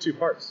into 2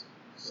 parts.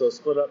 So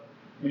split up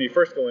when you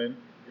first go in,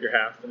 your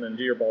half, and then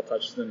do your ball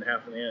touches, and then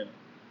half in the end.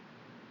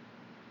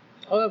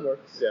 Oh, that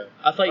works. Yeah.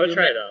 I thought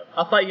try it out.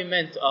 I thought you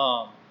meant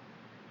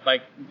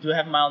like do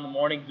half a mile in the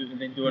morning, and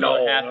then do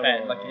another half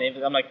at like an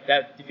evening. I'm like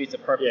that defeats the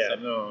purpose.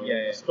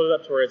 Yeah. Split it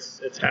up to where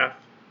it's half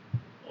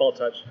ball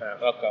touch,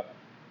 half. Okay.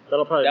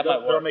 That'll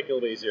make it a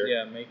little easier.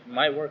 Yeah,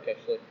 might work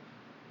actually.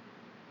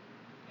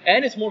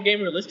 And it's more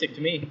game realistic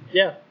to me.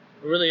 Yeah.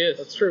 It really is.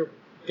 That's true.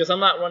 Because I'm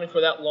not running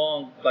for that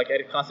long, like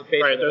at a constant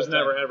pace. Right, there's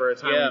never ever a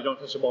time Yeah. when you don't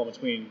touch the ball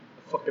between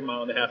a fucking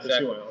 1.5 to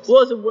 2 miles.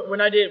 Well, when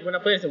I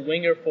played as a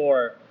winger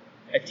for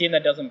a team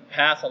that doesn't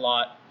pass a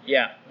lot,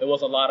 yeah, it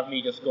was a lot of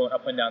me just going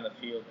up and down the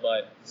field.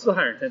 But it's still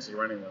higher intensity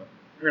running though.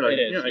 You're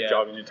not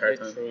jogging the entire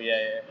time. True,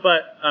 yeah.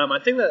 But I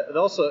think that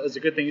also is a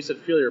good thing. You said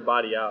feel your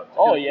body out.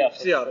 Oh yeah.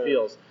 See how it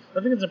feels. I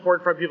think it's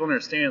important for people to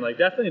understand. Like,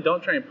 definitely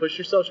don't try and push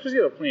yourself just because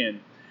you have a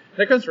plan.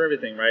 That comes for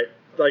everything, right?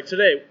 Like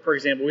today, for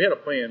example, we had a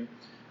plan.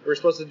 We were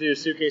supposed to do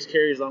suitcase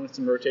carries along with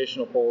some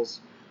rotational pulls.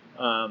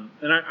 And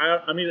I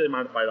immediately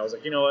modified. I was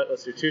like, you know what?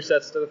 Let's do 2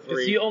 sets instead of 3.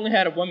 Because you only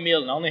had 1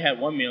 meal, and I only had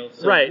 1 meal.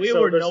 So right. we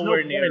so were there's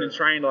nowhere no near. point in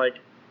trying to like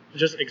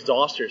just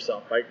exhaust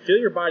yourself. Like, feel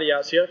your body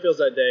out, see how it feels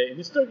that day, and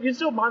you can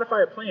still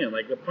modify a plan.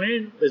 Like the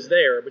plan is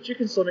there, but you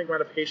can still make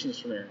modifications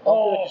from there. Don't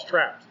feel like it's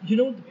trapped. You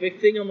know the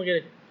big thing I'm gonna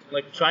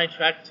like try and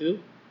track too?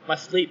 My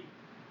sleep.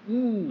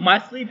 My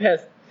sleep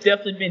has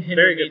definitely been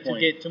hindering me to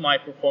get to my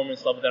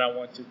performance level that I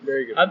want to.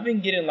 Very good. I've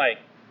been getting like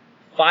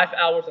 5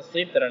 hours of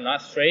sleep that are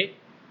not straight.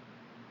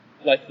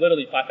 Like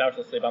literally 5 hours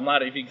of sleep. I'm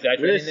not even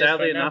exaggerating. Really, this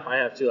sadly right enough, now. I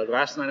have too. Like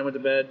last night, I went to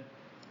bed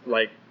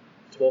like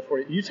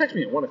 12:40. You texted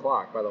me at 1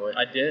 o'clock, by the way.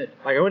 I did.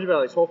 Like I went to bed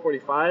at like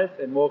 12:45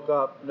 and woke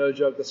up, no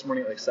joke, this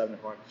morning at like 7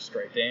 o'clock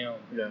straight. Damn.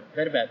 Yeah.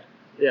 Very bad.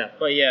 Yeah.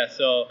 But yeah,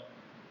 so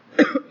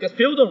because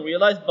people don't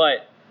realize,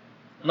 but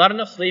not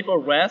enough sleep or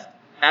rest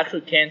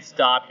actually can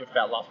stop your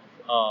fat loss.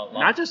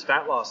 Not just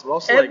fat loss, but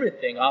also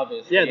everything,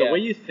 obviously. Yeah, the way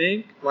you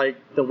think, like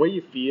the way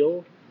you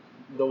feel,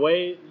 the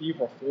way you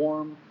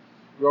perform,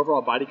 your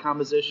overall body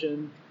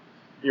composition,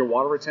 your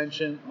water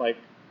retention, like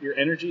your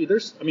energy.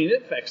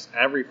 It affects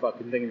every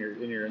fucking thing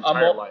in your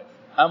entire life.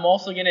 I'm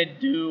also gonna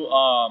do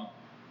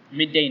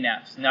midday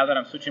naps now that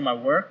I'm switching my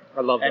work.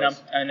 I love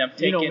those. I'm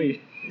taking, you know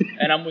me.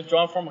 and I'm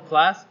withdrawing from a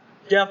class.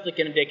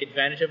 Definitely gonna take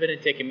advantage of it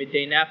and take a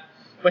midday nap.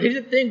 But here's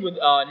the thing with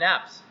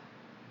naps.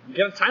 You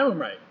gotta time them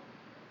right.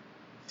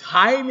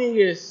 Timing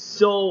is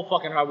so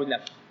fucking hard with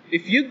naps.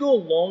 If you go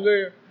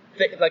longer,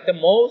 like the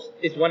most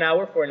is 1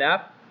 hour for a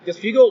nap. Because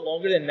if you go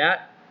longer than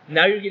that,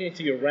 now you're getting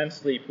into your REM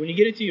sleep. When you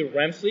get into your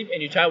REM sleep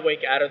and you try to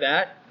wake out of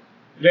that,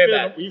 very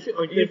bad. You shit.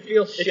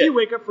 If you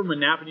wake up from a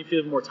nap and you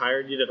feel more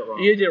tired, you did it wrong.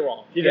 You did it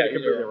wrong. You did it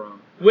completely wrong.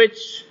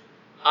 Which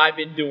I've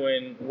been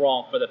doing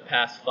wrong for the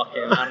past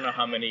fucking I don't know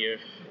how many years.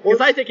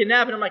 Because I take a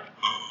nap and I'm like,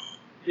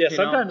 yeah.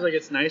 Sometimes like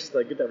it's nice to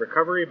like get that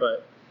recovery,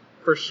 but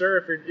for sure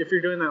if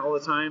you're doing that all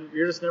the time,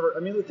 you're just never. I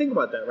mean, think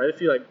about that, right?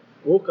 If you like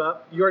woke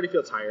up, you already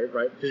feel tired,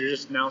 right? Because you're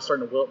just now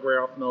starting to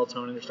wear off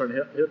melatonin. You're starting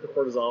to hit the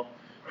cortisol.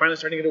 Finally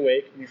starting to get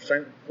awake, and you're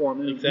starting to perform.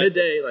 And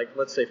midday, like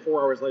let's say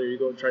 4 hours later, you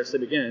go and try to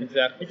sleep again.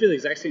 Exactly. You feel the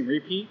exact same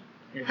repeat.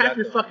 Half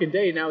your fucking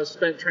day now is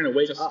spent trying to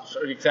wake up.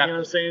 Exactly. You know what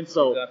I'm saying?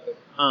 So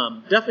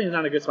definitely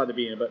not a good spot to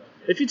be in. But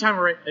if you time it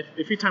right,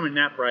 if you time a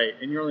nap right,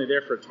 and you're only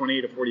there for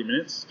 20 to 40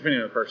 minutes,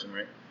 depending on the person,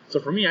 right? So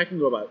for me, I can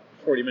go about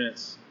 40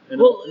 minutes, and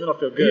then I'll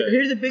feel good.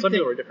 Here's the big Some thing.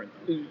 people are different.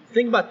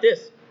 Think about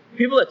this.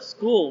 People at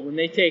school, when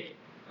they take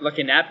like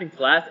a nap in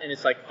class, and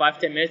it's like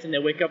 5-10 minutes, and they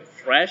wake up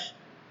fresh,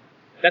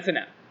 that's a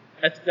nap.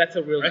 That's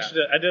a real nap.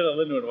 I did a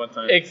Linwood one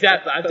time.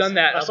 Exactly. I've done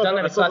that. I slept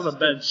on the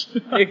bench.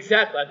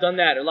 Exactly. I've done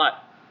that a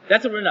lot.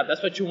 That's a real nap.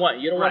 That's what you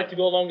want. You don't want it to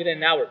go longer than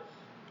an hour.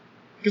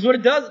 Because what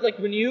it does, like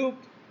when you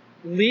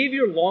leave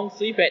your long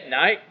sleep at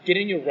night, get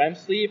in your REM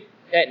sleep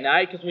at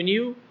night, because when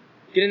you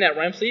get in that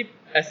REM sleep,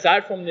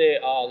 aside from the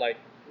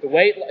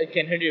weight, it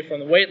can hinder you from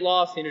the weight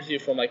loss, hinders you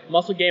from like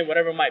muscle gain,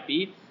 whatever it might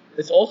be.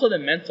 It's also the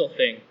mental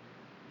thing,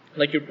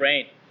 like your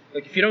brain.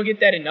 Like if you don't get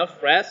that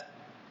enough rest,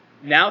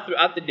 now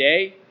throughout the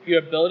day, your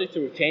ability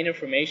to retain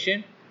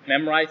information,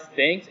 memorize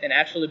things, and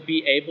actually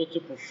be able to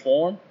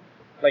perform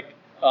like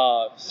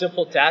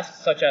simple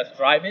tasks such as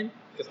driving,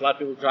 because a lot of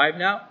people drive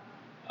now.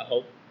 I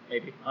hope,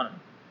 maybe, I don't know.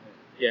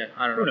 Yeah,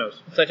 I don't know. Who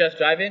knows? Such as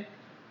driving,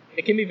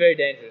 it can be very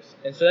dangerous.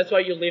 And so that's why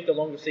you leave the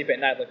longer sleep at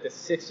night, like the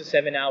 6 to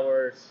 7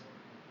 hours.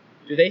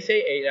 Do they say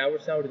 8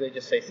 hours now, or do they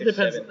just say 6 It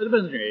depends. to 7? It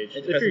depends on your age. It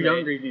If depends you're on your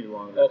younger, age. you need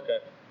longer. Okay.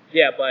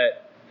 Yeah,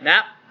 but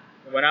nap,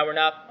 1 hour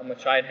nap, I'm going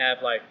to try and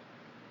have like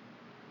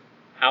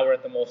hour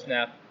at the most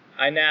nap.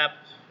 I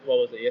napped, what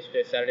was it,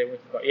 yesterday, Saturday?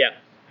 Yeah.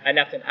 I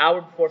napped an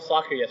hour before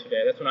soccer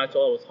yesterday. That's when I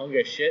told I was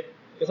hungry as shit.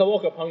 Because I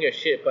woke up hungry as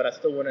shit, but I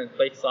still went and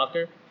played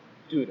soccer.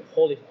 Dude,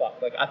 holy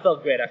fuck. Like, I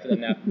felt great after the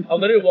nap. I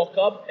literally woke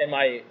up, and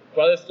my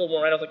brother still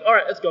went right. I was like, all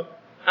right, let's go.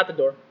 Out the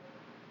door.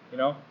 You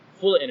know?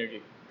 Full of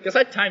energy. Because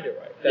I timed it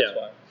right. That's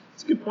why.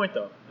 It's a good point,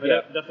 though. I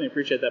Yeah. definitely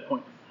appreciate that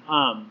point.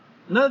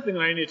 Another thing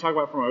that I need to talk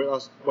about for my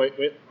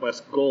weight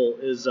loss goal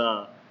is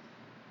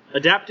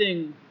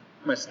adapting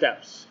my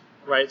steps,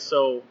 right?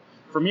 So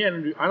for me, I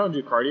don't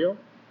do cardio.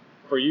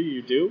 For you,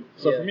 you do.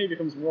 So for me, it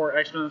becomes more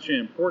exponentially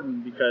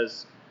important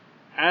because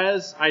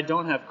as I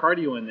don't have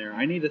cardio in there,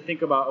 I need to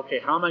think about, okay,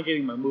 how am I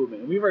getting my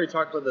movement? And we've already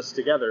talked about this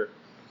together,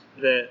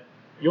 that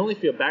you only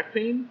feel back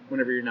pain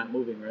whenever you're not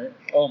moving, right?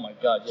 Oh my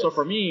god, yes. So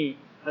for me,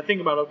 I think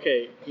about,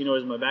 okay,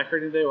 is my back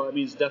hurting today? Well, that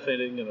means definitely I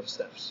didn't get enough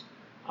steps.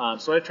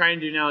 So what I try and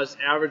do now is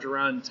average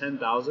around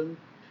 10,000.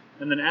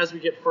 And then as we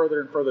get further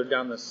and further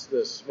down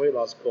this weight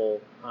loss goal,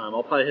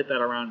 I'll probably hit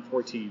that around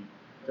 14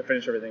 to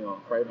finish everything off,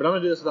 right? But I'm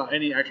going to do this without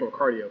any actual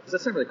cardio, because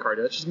that's not really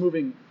cardio. That's just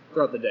moving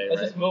throughout the day, It's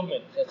right? just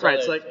movement. That's Right,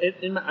 all it's it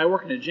is. like I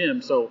work in a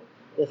gym, so,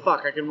 well,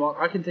 fuck, I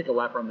can take a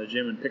lap around the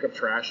gym and pick up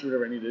trash,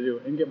 whatever I need to do,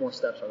 and get more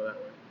steps out of that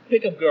way.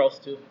 Pick up girls,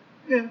 too.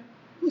 Yeah.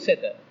 Who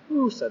said that?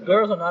 Who said that?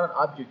 Girls are not an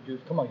object,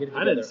 dude. Come on, get it I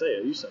together. didn't say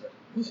it. You said it.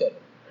 Who said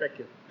it? Thank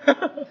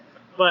you.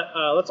 But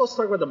let's also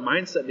talk about the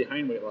mindset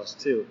behind weight loss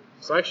too.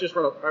 So I actually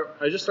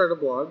I just started a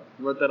blog.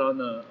 Wrote that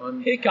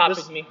on. He copied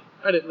this- me.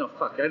 I didn't. No,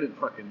 fuck. I didn't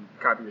fucking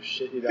copy your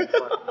shit. You dumb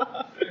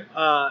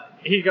fuck.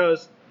 He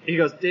goes.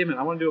 Damn it!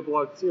 I want to do a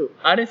blog too.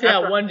 I didn't say I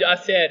After- wanted. I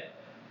said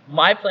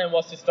my plan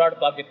was to start a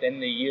blog at the end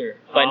of the year.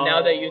 But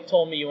now that Oh. you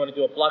told me you want to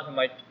do a blog, I'm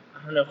like,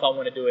 I don't know if I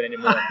want to do it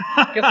anymore.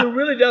 Because it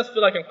really does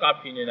feel like I'm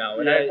copying you now.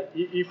 And Yeah,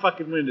 you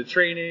fucking went into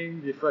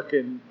training. You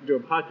fucking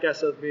doing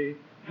podcasts with me.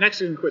 Next,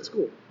 you're gonna quit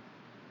school.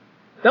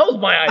 that was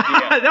my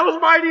idea. That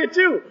was my idea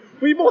too.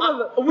 We both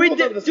have the, We both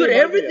have did, the same dude.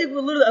 idea. Everything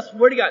was literally. I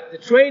swear to God, the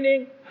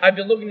training. I've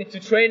been looking into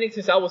training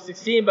since I was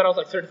 16, but I was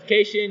like,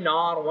 certification. No,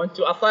 I don't want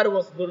to. I thought it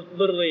was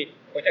literally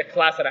like a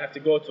class that I have to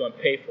go to and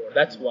pay for.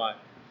 That's why.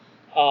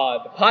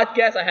 The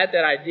podcast, I had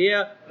that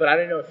idea, but I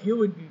didn't know if you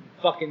would be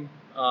fucking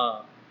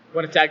want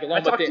to tag along.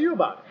 I talked to you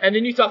about it. And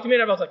then you talked to me,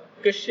 and I was like,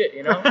 good shit,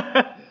 you know.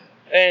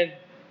 And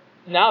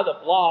now the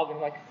blog, and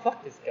I'm like,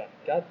 fuck this guy.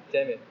 God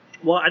damn it.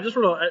 Well, I just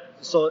wrote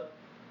so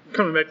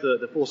coming back to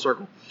the full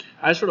circle.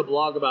 I just wrote a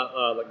blog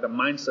about like the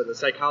mindset, the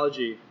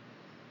psychology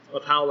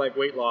of how like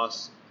weight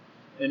loss,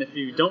 and if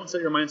you don't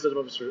set your mindset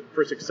up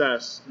for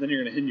success, then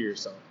you're going to hinder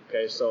yourself.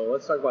 Okay, so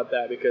let's talk about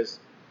that because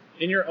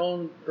in your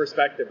own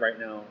perspective right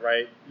now,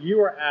 right, you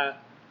are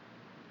at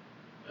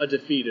a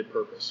defeated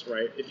purpose,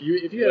 right? If you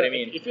What do had you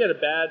mean? if you had a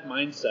bad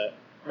mindset,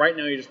 right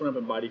now you just went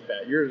up in body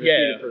fat. You're at a Yeah.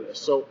 defeated purpose.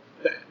 So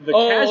the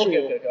Oh, casual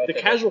okay. the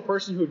casual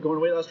person who would go on a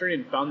weight loss journey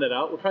and found that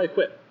out would probably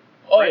quit.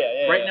 Oh right,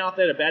 yeah. Right now, if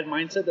they had a bad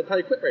mindset, they'd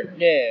probably quit right now.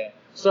 Yeah.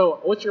 So,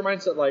 what's your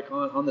mindset like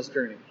on this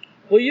journey?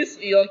 Well, you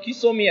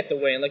saw me at the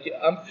weigh-in. Like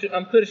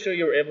I'm pretty sure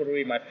you were able to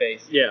read my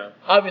face. Yeah,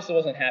 Obviously,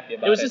 wasn't happy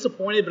about it was it.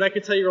 disappointed, but I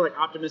could tell you were like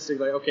optimistic.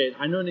 Like, okay,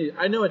 I know a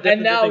different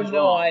And now thing's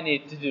know wrong. I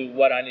need to do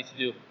what I need to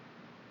do.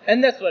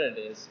 And that's what it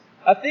is.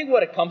 I think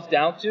what it comes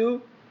down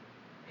to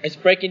is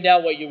breaking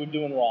down what you were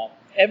doing wrong.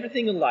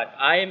 Everything in life,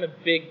 I am a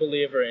big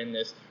believer in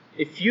this.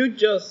 If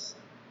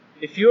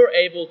you're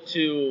able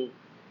to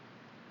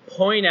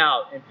point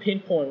out and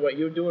pinpoint what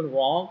you're doing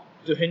wrong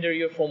to hinder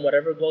you from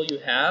whatever goal you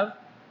have,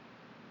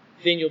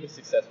 then you'll be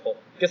successful.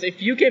 Because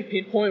if you can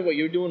pinpoint what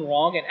you're doing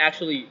wrong and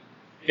actually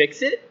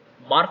fix it,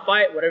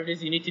 modify it, whatever it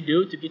is you need to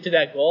do to get to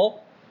that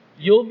goal,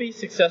 you'll be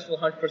successful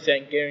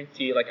 100%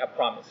 guarantee, like I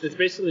promise. It's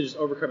basically just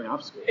overcoming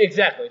obstacles.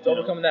 Exactly. It's You know?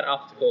 overcoming that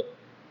obstacle.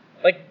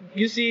 Like,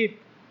 you see,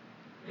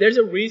 there's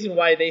a reason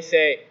why they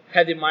say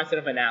have the mindset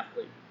of an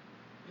athlete.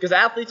 Because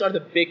athletes are the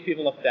big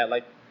people of that.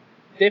 Like,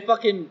 they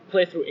fucking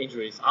play through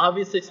injuries.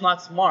 Obviously, it's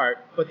not smart,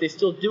 but they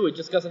still do it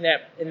just because in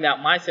that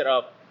mindset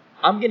of,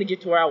 I'm going to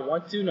get to where I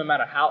want to no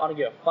matter how. I don't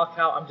give a fuck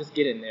how. I'm just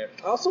getting there.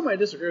 I also might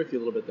disagree with you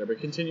a little bit there, but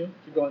continue.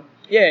 Keep going.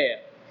 Yeah.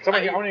 So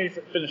I want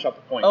to finish up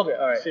the point. Okay,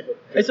 all right. See if it-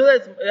 And so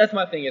that's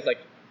my thing. Is like,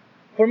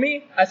 for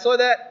me, I saw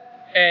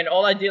that, and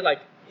all I did, like,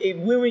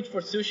 we went for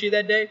sushi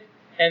that day,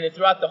 and then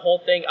throughout the whole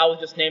thing, I was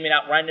just naming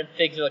out random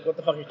things. You're like, what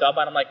the fuck are you talking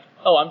about? I'm like,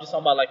 oh, I'm just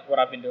talking about like what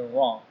I've been doing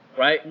wrong,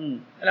 right?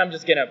 And I'm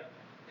just gonna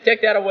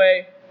take that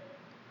away,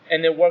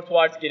 and then work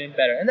towards getting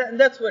better. And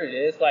that's what it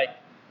is. Like,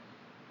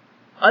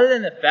 other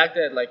than the fact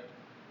that like,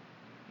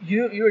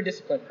 you're a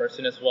disciplined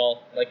person as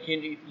well. Like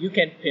you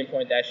can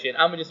pinpoint that shit.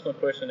 I'm a disciplined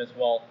person as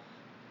well.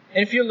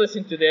 And if you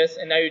listen to this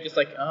and now you're just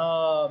like,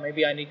 oh,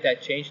 maybe I need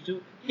that change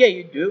too. Yeah,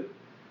 you do.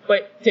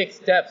 But take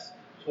steps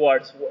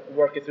towards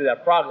working through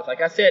that progress. Like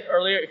I said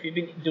earlier, if you've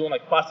been doing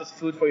like processed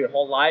food for your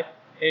whole life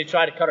and you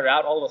try to cut it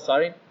out all of a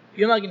sudden,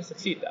 you're not going to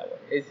succeed that way.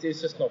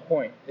 It's just no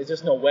point. It's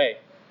just no way.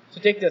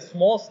 So take the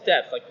small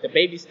steps, like the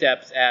baby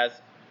steps, as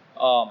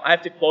I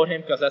have to quote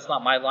him because that's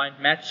not my line.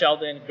 Matt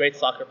Sheldon, great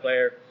soccer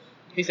player,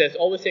 he says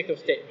always take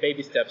those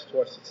baby steps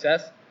towards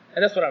success,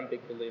 and that's what I'm a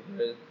big believer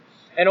in.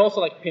 And also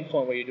like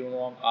pinpoint what you're doing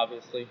wrong.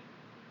 Obviously,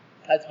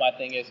 that's my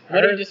thing. Is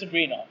what are you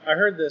disagreeing on? I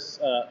heard this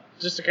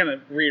just to kind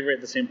of reiterate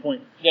the same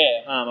point.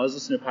 Yeah. I was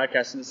listening to a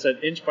podcast and it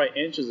said inch by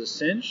inch is a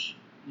cinch,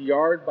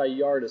 yard by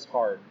yard is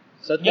hard.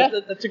 So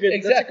that's a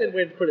good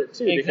way to put it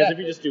too. Because if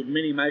you just do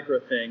mini micro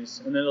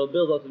things and then it'll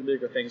build up to the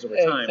bigger things over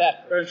time,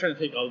 rather than trying to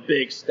take a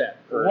big step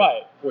for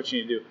what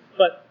you need to do.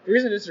 But the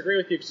reason I disagree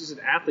with you, because you said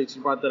athletes,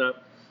 you brought that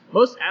up.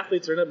 Most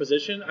athletes are in that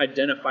position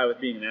identify with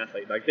being an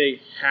athlete. Like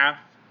they have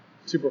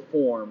to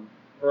perform,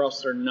 or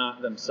else they're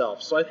not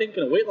themselves. So I think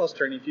in a weight loss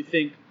journey, if you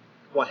think,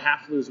 well, I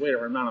have to lose weight,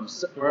 or I'm not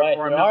myself, or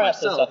I'm not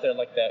myself. Out there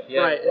like that.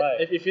 Yeah, right.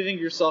 If you think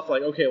of yourself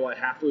like, okay, well, I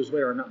have to lose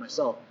weight, or I'm not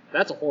myself,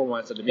 that's a horrible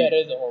mindset to be. Yeah,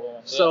 it is a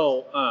horrible mindset.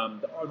 So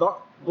the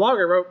blog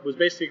I wrote was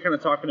basically kind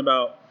of talking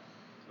about,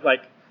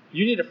 like,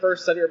 you need to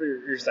first study over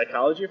your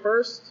psychology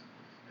first,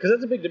 because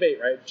that's a big debate,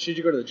 right? Should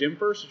you go to the gym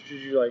first, or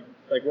should you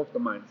like work the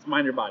mind,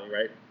 your body,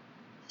 right?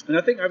 And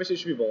I think obviously it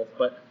should be both,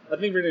 but I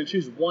think we're going to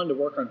choose one to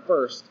work on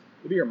first.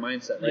 It'll be your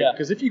mindset, right? Yeah.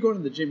 Because if you go to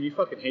the gym, you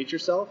fucking hate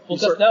yourself. Well,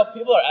 because now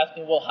people are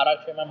asking, well, how do I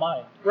train my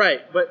mind?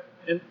 Right,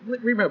 and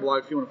read my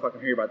blog if you want to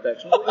fucking hear about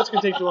that. That's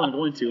going to take too long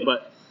going to,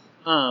 but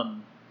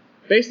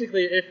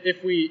basically,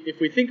 if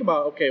we think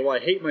about, okay, well, I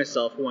hate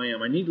myself, who I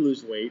am, I need to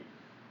lose weight.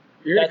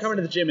 You're going to come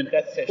into the gym and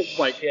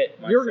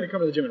you're going to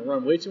come to the gym and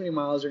run way too many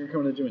miles. You're going to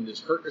come to the gym and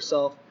just hurt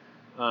yourself.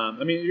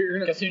 I mean, you're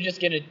gonna. Because you're just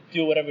gonna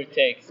do whatever it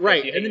takes.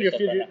 Right, and then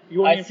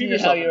you won't even feed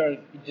yourself. I see how you're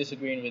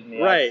disagreeing with me.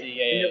 Right,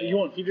 You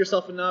won't feed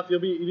yourself enough.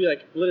 You'll be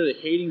like literally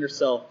hating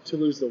yourself to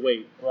lose the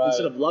weight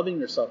instead of loving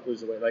yourself to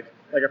lose the weight. Like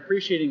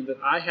appreciating that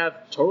I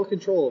have total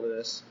control over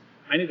this.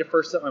 I need to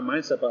first set my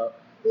mindset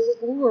up.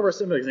 We'll go over a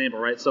simple example,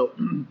 right? So,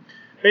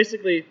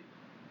 basically,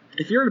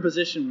 if you're in a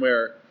position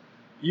where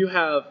you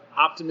have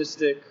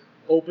optimistic,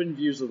 open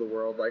views of the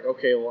world, like,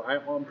 okay, well,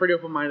 I'm pretty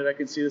open-minded. I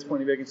can see this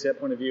point of view. I can see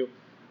that point of view.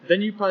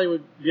 Then you probably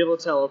would be able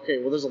to tell, okay,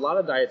 well, there's a lot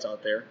of diets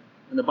out there,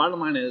 and the bottom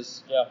line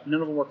is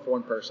none of them work for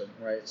one person,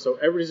 right? So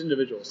everybody's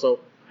individual. So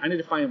I need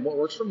to find what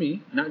works for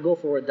me, not go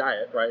for a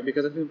diet, right?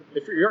 Because I think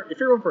if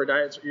you're going for a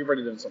diet, you've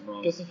already done something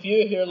wrong. Because if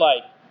you hear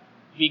like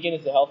vegan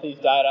is the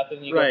healthiest diet out there,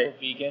 and you go for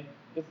vegan,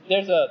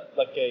 there's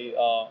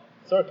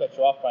sorry to cut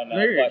you off right now.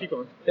 No, keep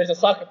going. There's a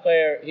soccer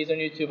player. He's on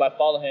YouTube. I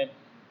follow him.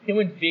 He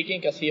went vegan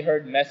because he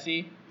heard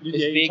Messi is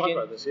vegan. You talked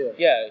about this,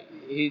 Yeah,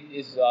 he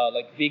is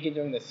like vegan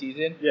during the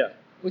season. Yeah.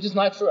 Which is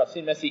not true. I've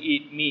seen Messi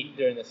eat meat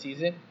during the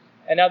season,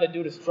 and now the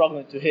dude is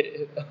struggling to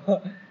hit.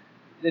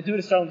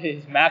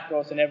 His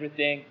macros and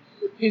everything.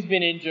 He's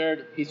been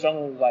injured. He's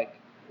struggling to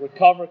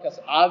recover because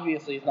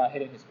obviously he's not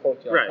hitting his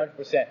protein 100%.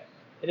 And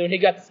then when he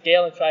got the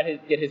scale and tried to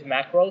get his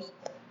macros,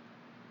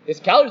 his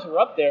calories were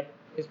up there.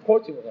 His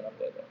protein wasn't up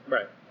there though.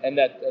 Right. And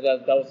that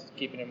was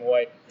keeping him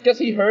away because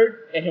he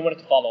heard and he wanted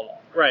to follow along.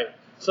 Right.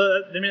 So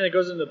that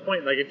goes into the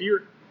point. Like if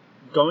you're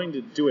going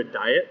to do a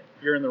diet,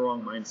 you're in the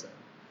wrong mindset.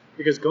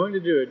 Because going to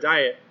do a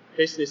diet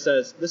basically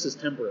says this is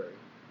temporary.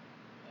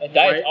 And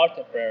diets are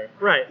temporary.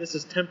 Right, this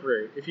is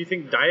temporary. If you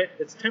think diet,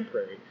 it's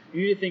temporary.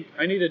 You need to think,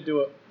 I need to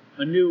do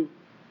a new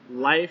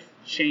life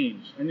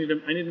change. I need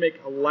to make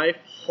a life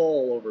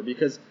haul over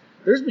because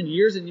there's been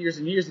years and years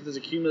and years that there's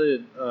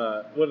accumulated,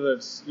 whether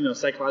it's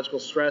psychological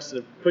stress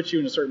that puts you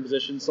in a certain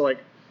position. So like,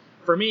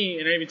 for me,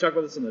 and I even talk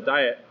about this on the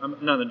diet, on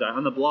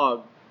the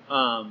blog.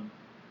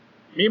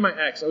 Me and my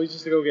ex always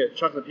used to go get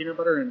chocolate peanut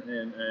butter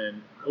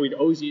and we'd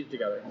always eat it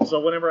together. So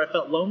whenever I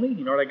felt lonely,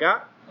 you know what I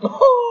got?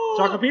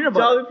 Chocolate peanut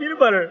butter. Chocolate peanut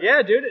butter.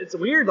 Yeah, dude, it's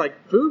weird.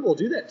 Like, food will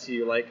do that to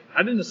you. Like,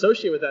 I didn't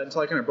associate with that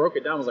until I kind of broke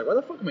it down. I was like, why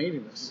the fuck am I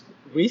eating this?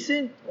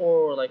 Recent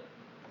or like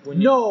when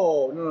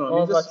No. I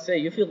was about to say,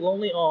 you feel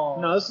lonely?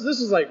 Oh. No, this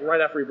is like right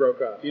after we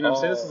broke up. You know what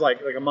I'm saying? This is like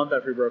a month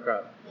after we broke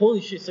up.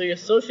 Holy shit, so you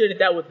associated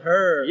that with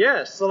her.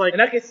 Yes, so like,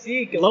 and I can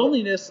see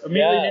loneliness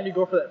immediately made me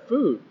go for that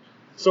food.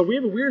 So we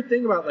have a weird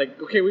thing about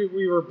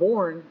we were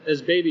born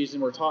as babies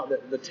and we're taught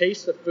that the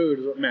taste of food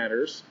is what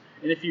matters.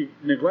 And if you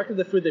neglected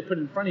the food they put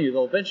in front of you,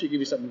 they'll eventually give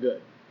you something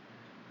good.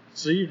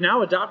 So you've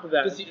now adopted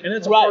that, and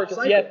it's a hard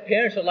cycle. Yeah,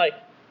 parents are like,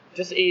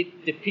 just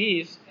eat the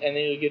peas and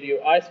then you'll get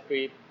your ice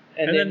cream.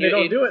 And then they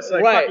don't do it, so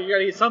fuck it, you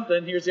gotta eat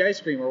something, here's the ice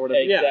cream or whatever.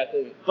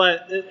 Exactly. Yeah.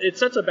 But it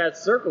sets a bad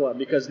circle up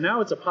because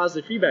now it's a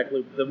positive feedback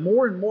loop. The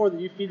more and more that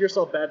you feed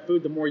yourself bad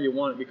food, the more you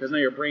want it because now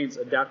your brain's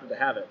adapted to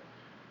have it.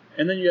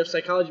 And then you have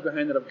psychology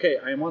behind that. Okay,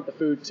 I want the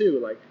food too.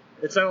 Like,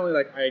 it's not only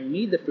like I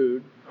need the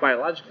food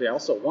biologically, I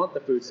also want the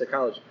food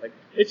psychologically. Like,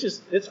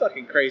 it's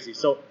fucking crazy.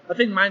 So I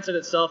think mindset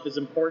itself is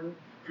important.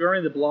 If you're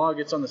on the blog,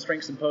 it's on the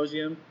Strength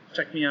Symposium.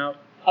 Check me out.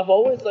 I've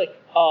always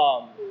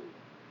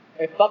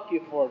and fuck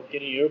you for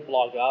getting your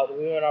blog out.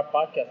 We were on our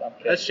podcast. I'm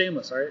kidding. That's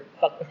shameless, all right?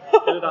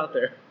 Get it out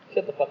there.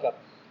 Shut the fuck up.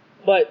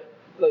 But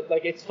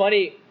like it's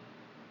funny,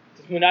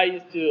 because when I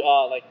used to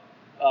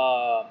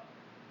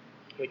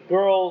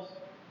girls,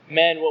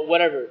 men,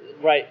 whatever,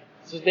 right?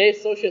 So they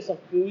associate some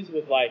foods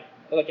with like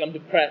I'm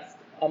depressed,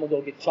 I'm gonna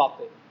go get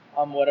chocolate.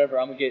 I'm whatever,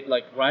 I'm gonna get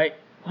right.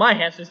 My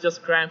hamsters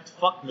just cramped.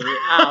 Fuck me.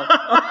 Ow.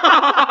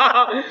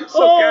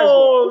 So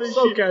casual.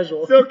 So shit.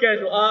 casual. So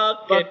casual.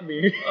 Okay. Fuck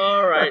me.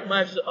 All right.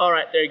 All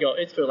right. There you go.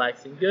 It's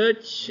relaxing.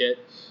 Good shit.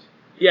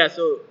 Yeah.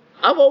 So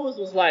I've always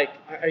was like,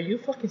 are you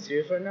fucking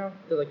serious right now?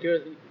 They're like, you're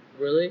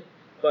really?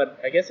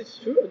 But I guess it's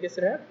true. I guess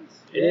it happens.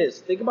 It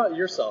is. Think about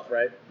yourself,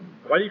 right?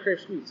 Why do you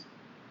crave sweets?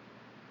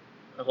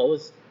 I've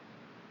always.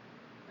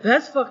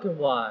 That's fucking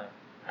why.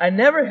 I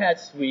never had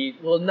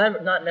sweet. Well,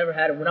 never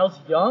had it. When I was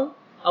young,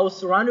 I was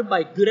surrounded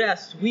by good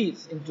ass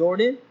sweets in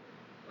Jordan,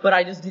 but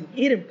I just didn't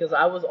eat them because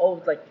I was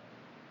always like,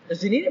 I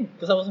just didn't eat them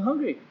because I wasn't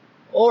hungry,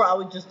 or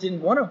I just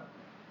didn't want them.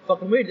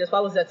 Fucking weird. That's why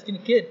I was that skinny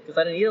kid, because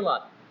I didn't eat a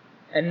lot.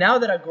 And now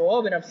that I grow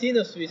up and I'm seeing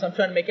those sweets, I'm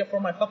trying to make up for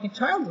my fucking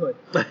childhood.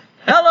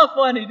 Hella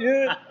funny,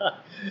 dude.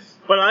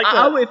 But I like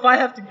that. If I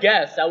have to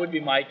guess, that would be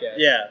my guess.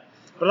 Yeah,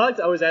 but I like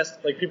to always ask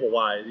like people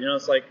why. You know,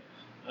 it's like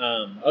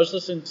I was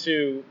listening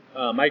to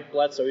Mike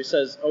Bledsoe. He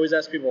says always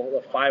ask people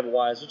the 5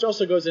 whys, which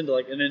also goes into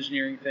like an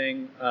engineering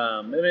thing.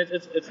 I mean,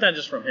 it's not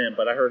just from him,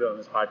 but I heard it on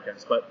his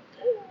podcast. But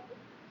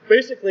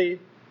basically,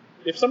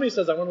 if somebody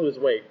says I want to lose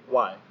weight,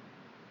 why?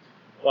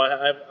 Well,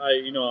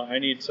 I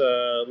need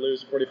to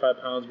lose 45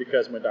 pounds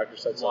because my doctor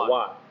said so.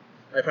 Why?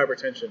 I have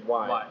hypertension.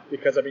 Why?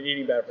 Because I've been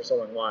eating bad for so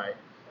long. Why?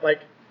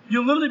 Like,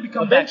 you literally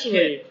become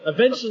eventually, that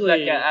kid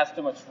that asks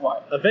too much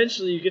why.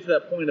 Eventually, you get to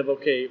that point of,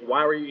 okay,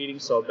 why were you eating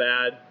so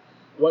bad?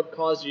 What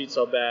caused you to eat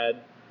so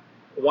bad?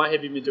 Why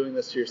have you been doing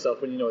this to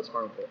yourself when you know it's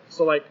harmful?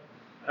 So, like,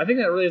 I think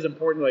that really is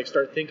important to like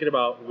start thinking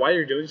about why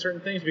you're doing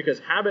certain things, because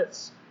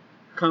habits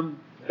come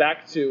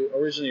back to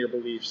originally your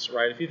beliefs,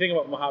 right? If you think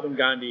about Mahatma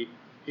Gandhi,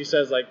 he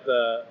says like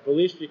the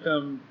beliefs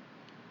become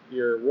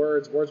your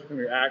words become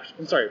your actions.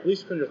 I'm sorry,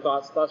 beliefs become your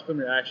thoughts become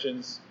your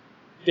actions.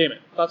 Damn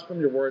it, thoughts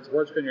become your words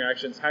become your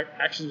actions,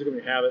 actions become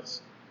your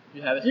habits.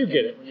 You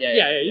get it.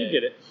 Yeah, you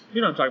get it.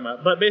 You know what I'm talking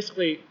about. But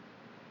basically,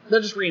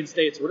 that just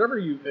reinstates whatever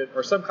you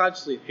are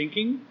subconsciously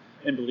thinking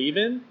and believe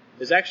in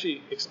is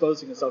actually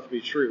exposing itself to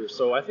be true.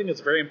 So I think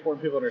it's very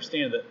important people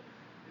understand that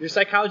your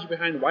psychology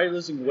behind why you're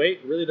losing weight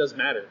really does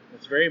matter.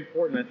 It's very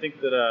important. I think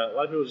that a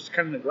lot of people just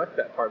kind of neglect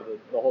that part of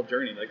the whole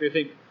journey. Like they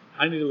think,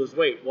 I need to lose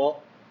weight.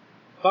 Well,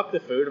 fuck the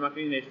food. I'm not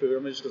going to eat any food.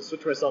 I'm just going to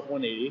switch myself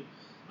 180.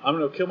 I'm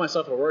going to kill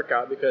myself at a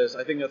workout because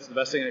I think that's the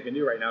best thing I can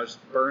do right now is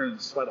burn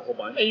and sweat a whole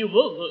bunch. And you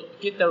will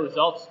get the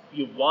results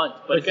you want,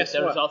 but is it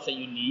the results that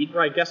you need?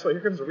 Right, guess what?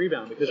 Here comes a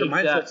rebound because your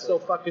mindset's still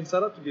fucking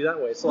set up to be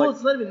that way. So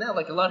it's not even that.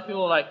 Like, a lot of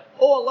people are like,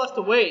 oh, I lost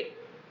the weight.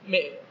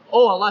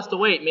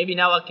 Maybe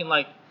now I can,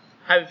 like,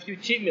 have a few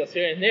cheat meals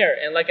here and there.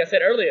 And like I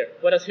said earlier,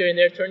 what does here and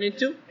there turn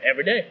into?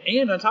 Every day.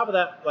 And on top of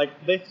that,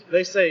 like,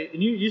 they say,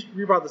 and you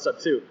brought this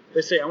up too,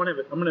 they say, I'm going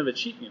to have a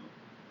cheat meal.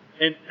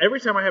 And every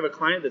time I have a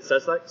client that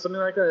says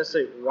something like that, I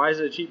say, why is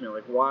it a cheat meal?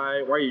 Like, why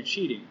are you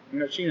cheating?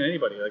 You're not cheating on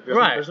anybody. Like,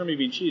 there's nobody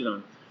being cheated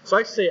on. So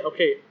I say,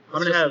 okay,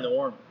 I'm going to have the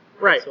norm.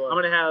 Right. I'm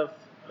going to have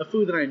a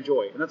food that I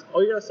enjoy. And that's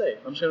all you got to say.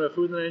 I'm just going to have a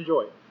food that I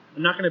enjoy.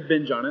 I'm not going to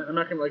binge on it. I'm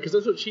not going to, because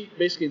that's what cheat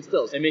basically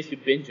instills. It makes you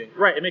binging.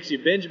 Right. It makes you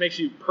binge. It makes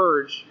you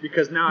purge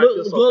because now I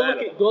feel so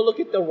bad. Go look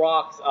at The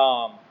Rock's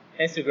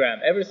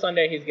Instagram. Every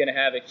Sunday he's going to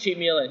have a cheat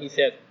meal and he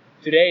says,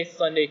 today's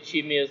Sunday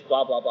cheat meals,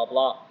 blah, blah, blah,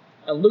 blah.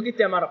 And look at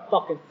the amount of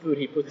fucking food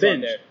he puts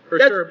on there.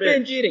 That's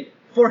binge eating.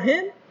 For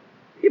him,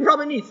 he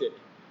probably needs it.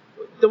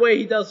 The way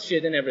he does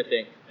shit and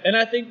everything. And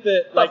I think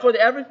that, but for the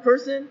average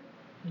person,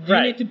 do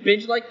you need to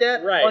binge like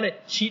that on a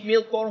cheat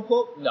meal, quote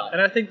unquote? No.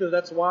 And I think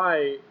that's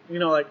why,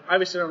 like,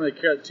 obviously I don't really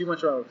care too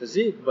much about my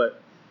physique,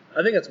 but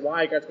I think that's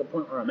why I got to the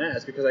point where I'm at,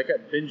 is because I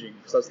kept binging,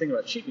 because I was thinking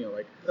about cheat meal.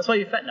 Like, that's why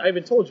you're fat now. I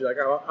even told you, like,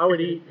 I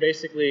would eat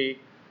basically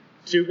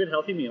 2 good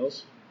healthy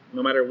meals,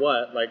 no matter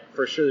what. Like,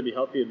 for sure they'd be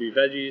healthy. It'd be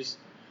veggies,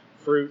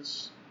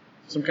 fruits,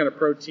 some kind of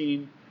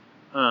protein,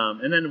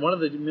 and then one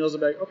of the meals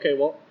would be like, okay,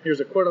 well, here's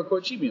a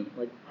quote-unquote cheat meal.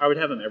 Like, I would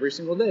have them every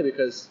single day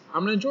because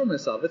I'm going to enjoy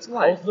myself. It's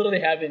life. I was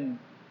literally having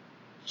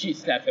cheat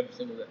snacks every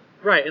single day.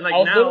 Right, and like I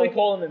was now, literally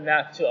calling them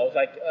that too. I was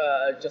like,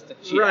 just a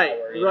cheat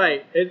hour.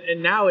 Right.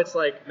 And now it's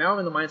like, now I'm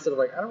in the mindset of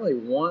like, I don't really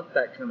want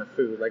that kind of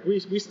food. Like, we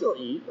still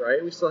eat,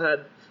 right? We still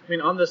had,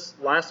 on this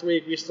last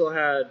week, we still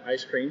had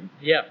ice cream.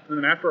 Yeah. And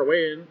then after our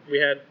weigh-in, we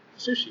had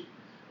sushi,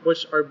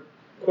 which are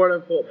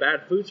quote-unquote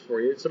bad foods for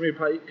you. Some of you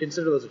probably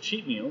consider those a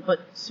cheat meal.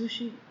 But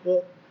sushi?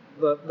 Well,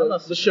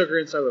 the sugar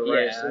inside of the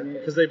rice.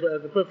 Because they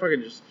put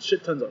fucking just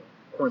shit tons of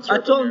corn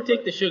syrup. I told them to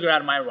take the sugar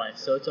out of my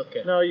rice, so it's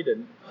okay. No, you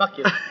didn't. Fuck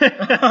you.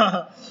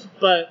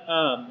 But,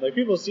 like,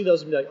 people see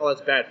those and be like, oh,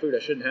 that's bad food. I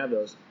shouldn't have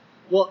those.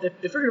 Well, if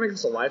you're going to make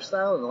this a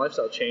lifestyle and a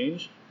lifestyle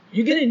change,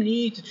 you're going to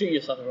need to treat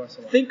yourself every once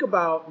in a while. Think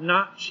about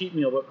not cheat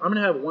meal, but I'm going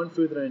to have one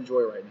food that I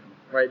enjoy right now.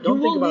 Right?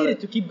 Don't think about it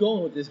to keep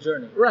going with this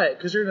journey. Right,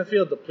 because you're going to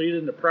feel depleted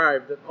and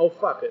deprived. That, oh,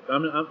 fuck it.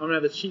 I'm going to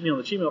have the cheat meal.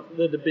 The cheat meal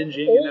led to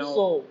binging. Also, and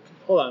now,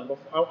 hold on.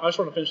 I just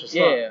want to finish this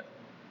thought. Yeah.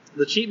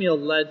 The cheat meal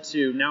led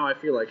to now I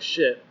feel like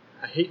shit.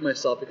 I hate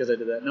myself because I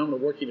did that. Now I'm going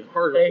to work even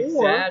harder.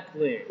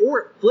 Exactly. Or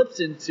it flips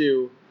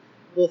into,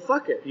 well,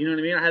 fuck it. You know what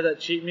I mean? I had that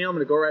cheat meal. I'm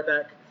going to go right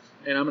back,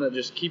 and I'm going to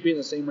just keep eating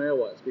the same way I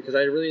was because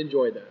I really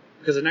enjoyed that.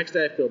 Because the next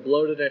day I feel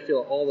bloated. I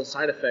feel all the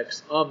side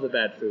effects of the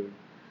bad food.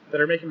 that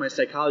are making my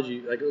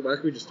psychology, like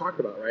we just talked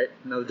about, right?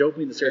 Now the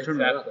dopamine, the serotonin,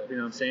 are up, Exactly. you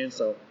know what I'm saying?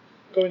 So,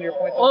 going to your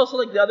point. though. Also,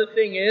 like the other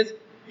thing is,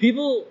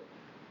 people.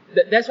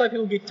 That's why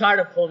people get tired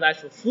of whole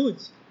natural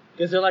foods,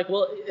 because they're like,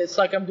 well, it's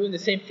like I'm doing the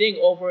same thing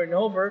over and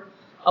over.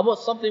 I want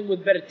something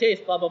with better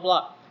taste, blah blah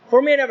blah.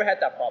 For me, I never had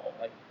that problem.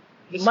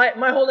 Like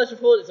my whole natural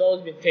food has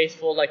always been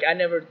tasteful. Like I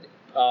never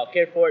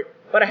cared for it.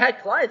 But I had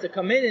clients that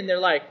come in and they're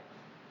like,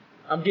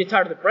 I'm getting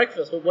tired of the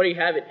breakfast. But what do you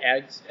have? It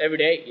eggs every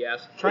day?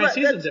 Yes. Try Well,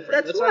 season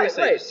different. That's why I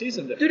say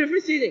season different. Do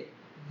different seasoning.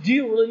 Do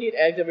you really need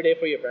eggs every day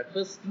for your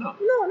breakfast? No.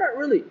 No, not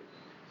really.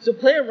 So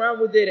play around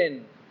with it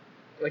and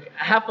like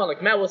have fun.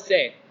 Like Matt was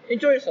saying,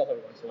 enjoy yourself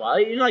every once in a while.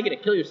 You're not gonna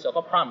kill yourself,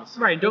 I promise.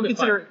 Right. Don't You'll be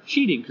consider fine. it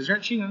cheating because you're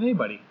not cheating on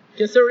anybody.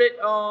 Consider it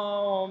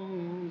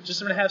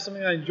Just gonna have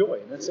something I enjoy.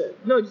 And that's it.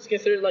 no, just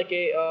consider it like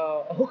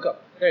a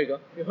hookup. There you go.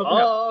 You're hooking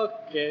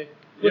up. Okay.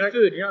 With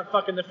food. You're not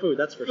fucking the food.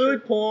 That's for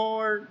Food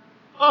porn.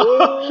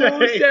 sure.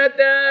 Who said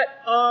that?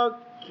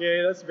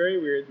 Okay, that's very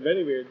weird.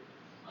 Very weird.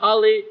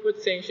 Ali,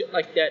 quit saying shit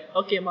like that.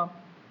 Okay, mom.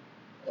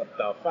 What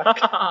the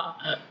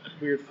fuck?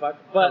 Weird fuck.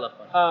 But love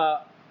fun.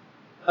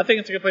 I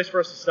think it's a good place for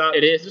us to stop.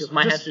 It is, Just- because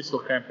my just- hands are still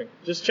cramping.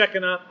 Just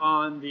checking up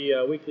on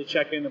the weekly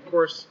check-in. Of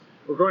course,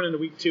 we're going into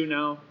week 2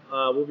 now.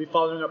 We'll be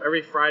following up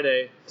every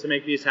Friday to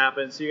make these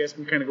happen, so you guys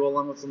can kind of go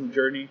along with us on the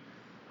journey.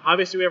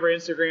 Obviously, we have our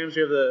Instagrams.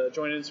 We have the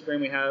joint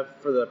Instagram we have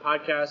for the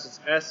podcast. It's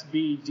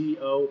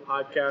SBDO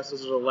Podcast.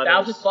 Those are the letters.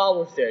 1,000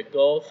 followers there.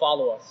 Go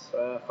follow us.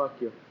 Fuck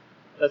you.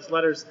 That's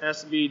letters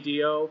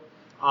SBDO.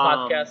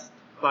 Podcast.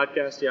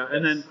 Podcast, yeah.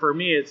 And then for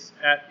me, it's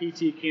at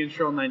PT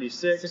Cantrell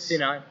 96.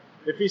 69.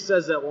 If he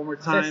says that one more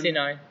time,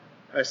 69.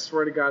 I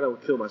swear to God, I will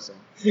kill myself.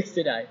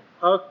 69.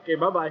 Okay,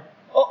 bye-bye.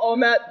 Oh,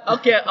 Matt.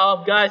 Okay,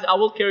 guys, I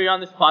will carry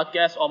on this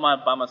podcast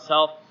by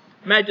myself.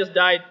 Matt just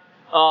died.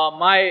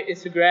 My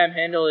Instagram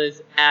handle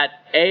is at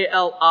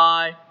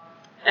ALISEOUD.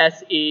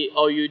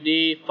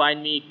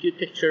 Find me, cute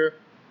picture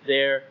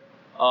there.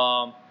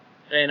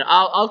 And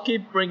I'll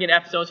keep bringing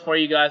episodes for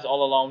you guys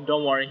all along.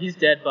 Don't worry, he's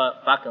dead,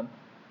 but fuck him.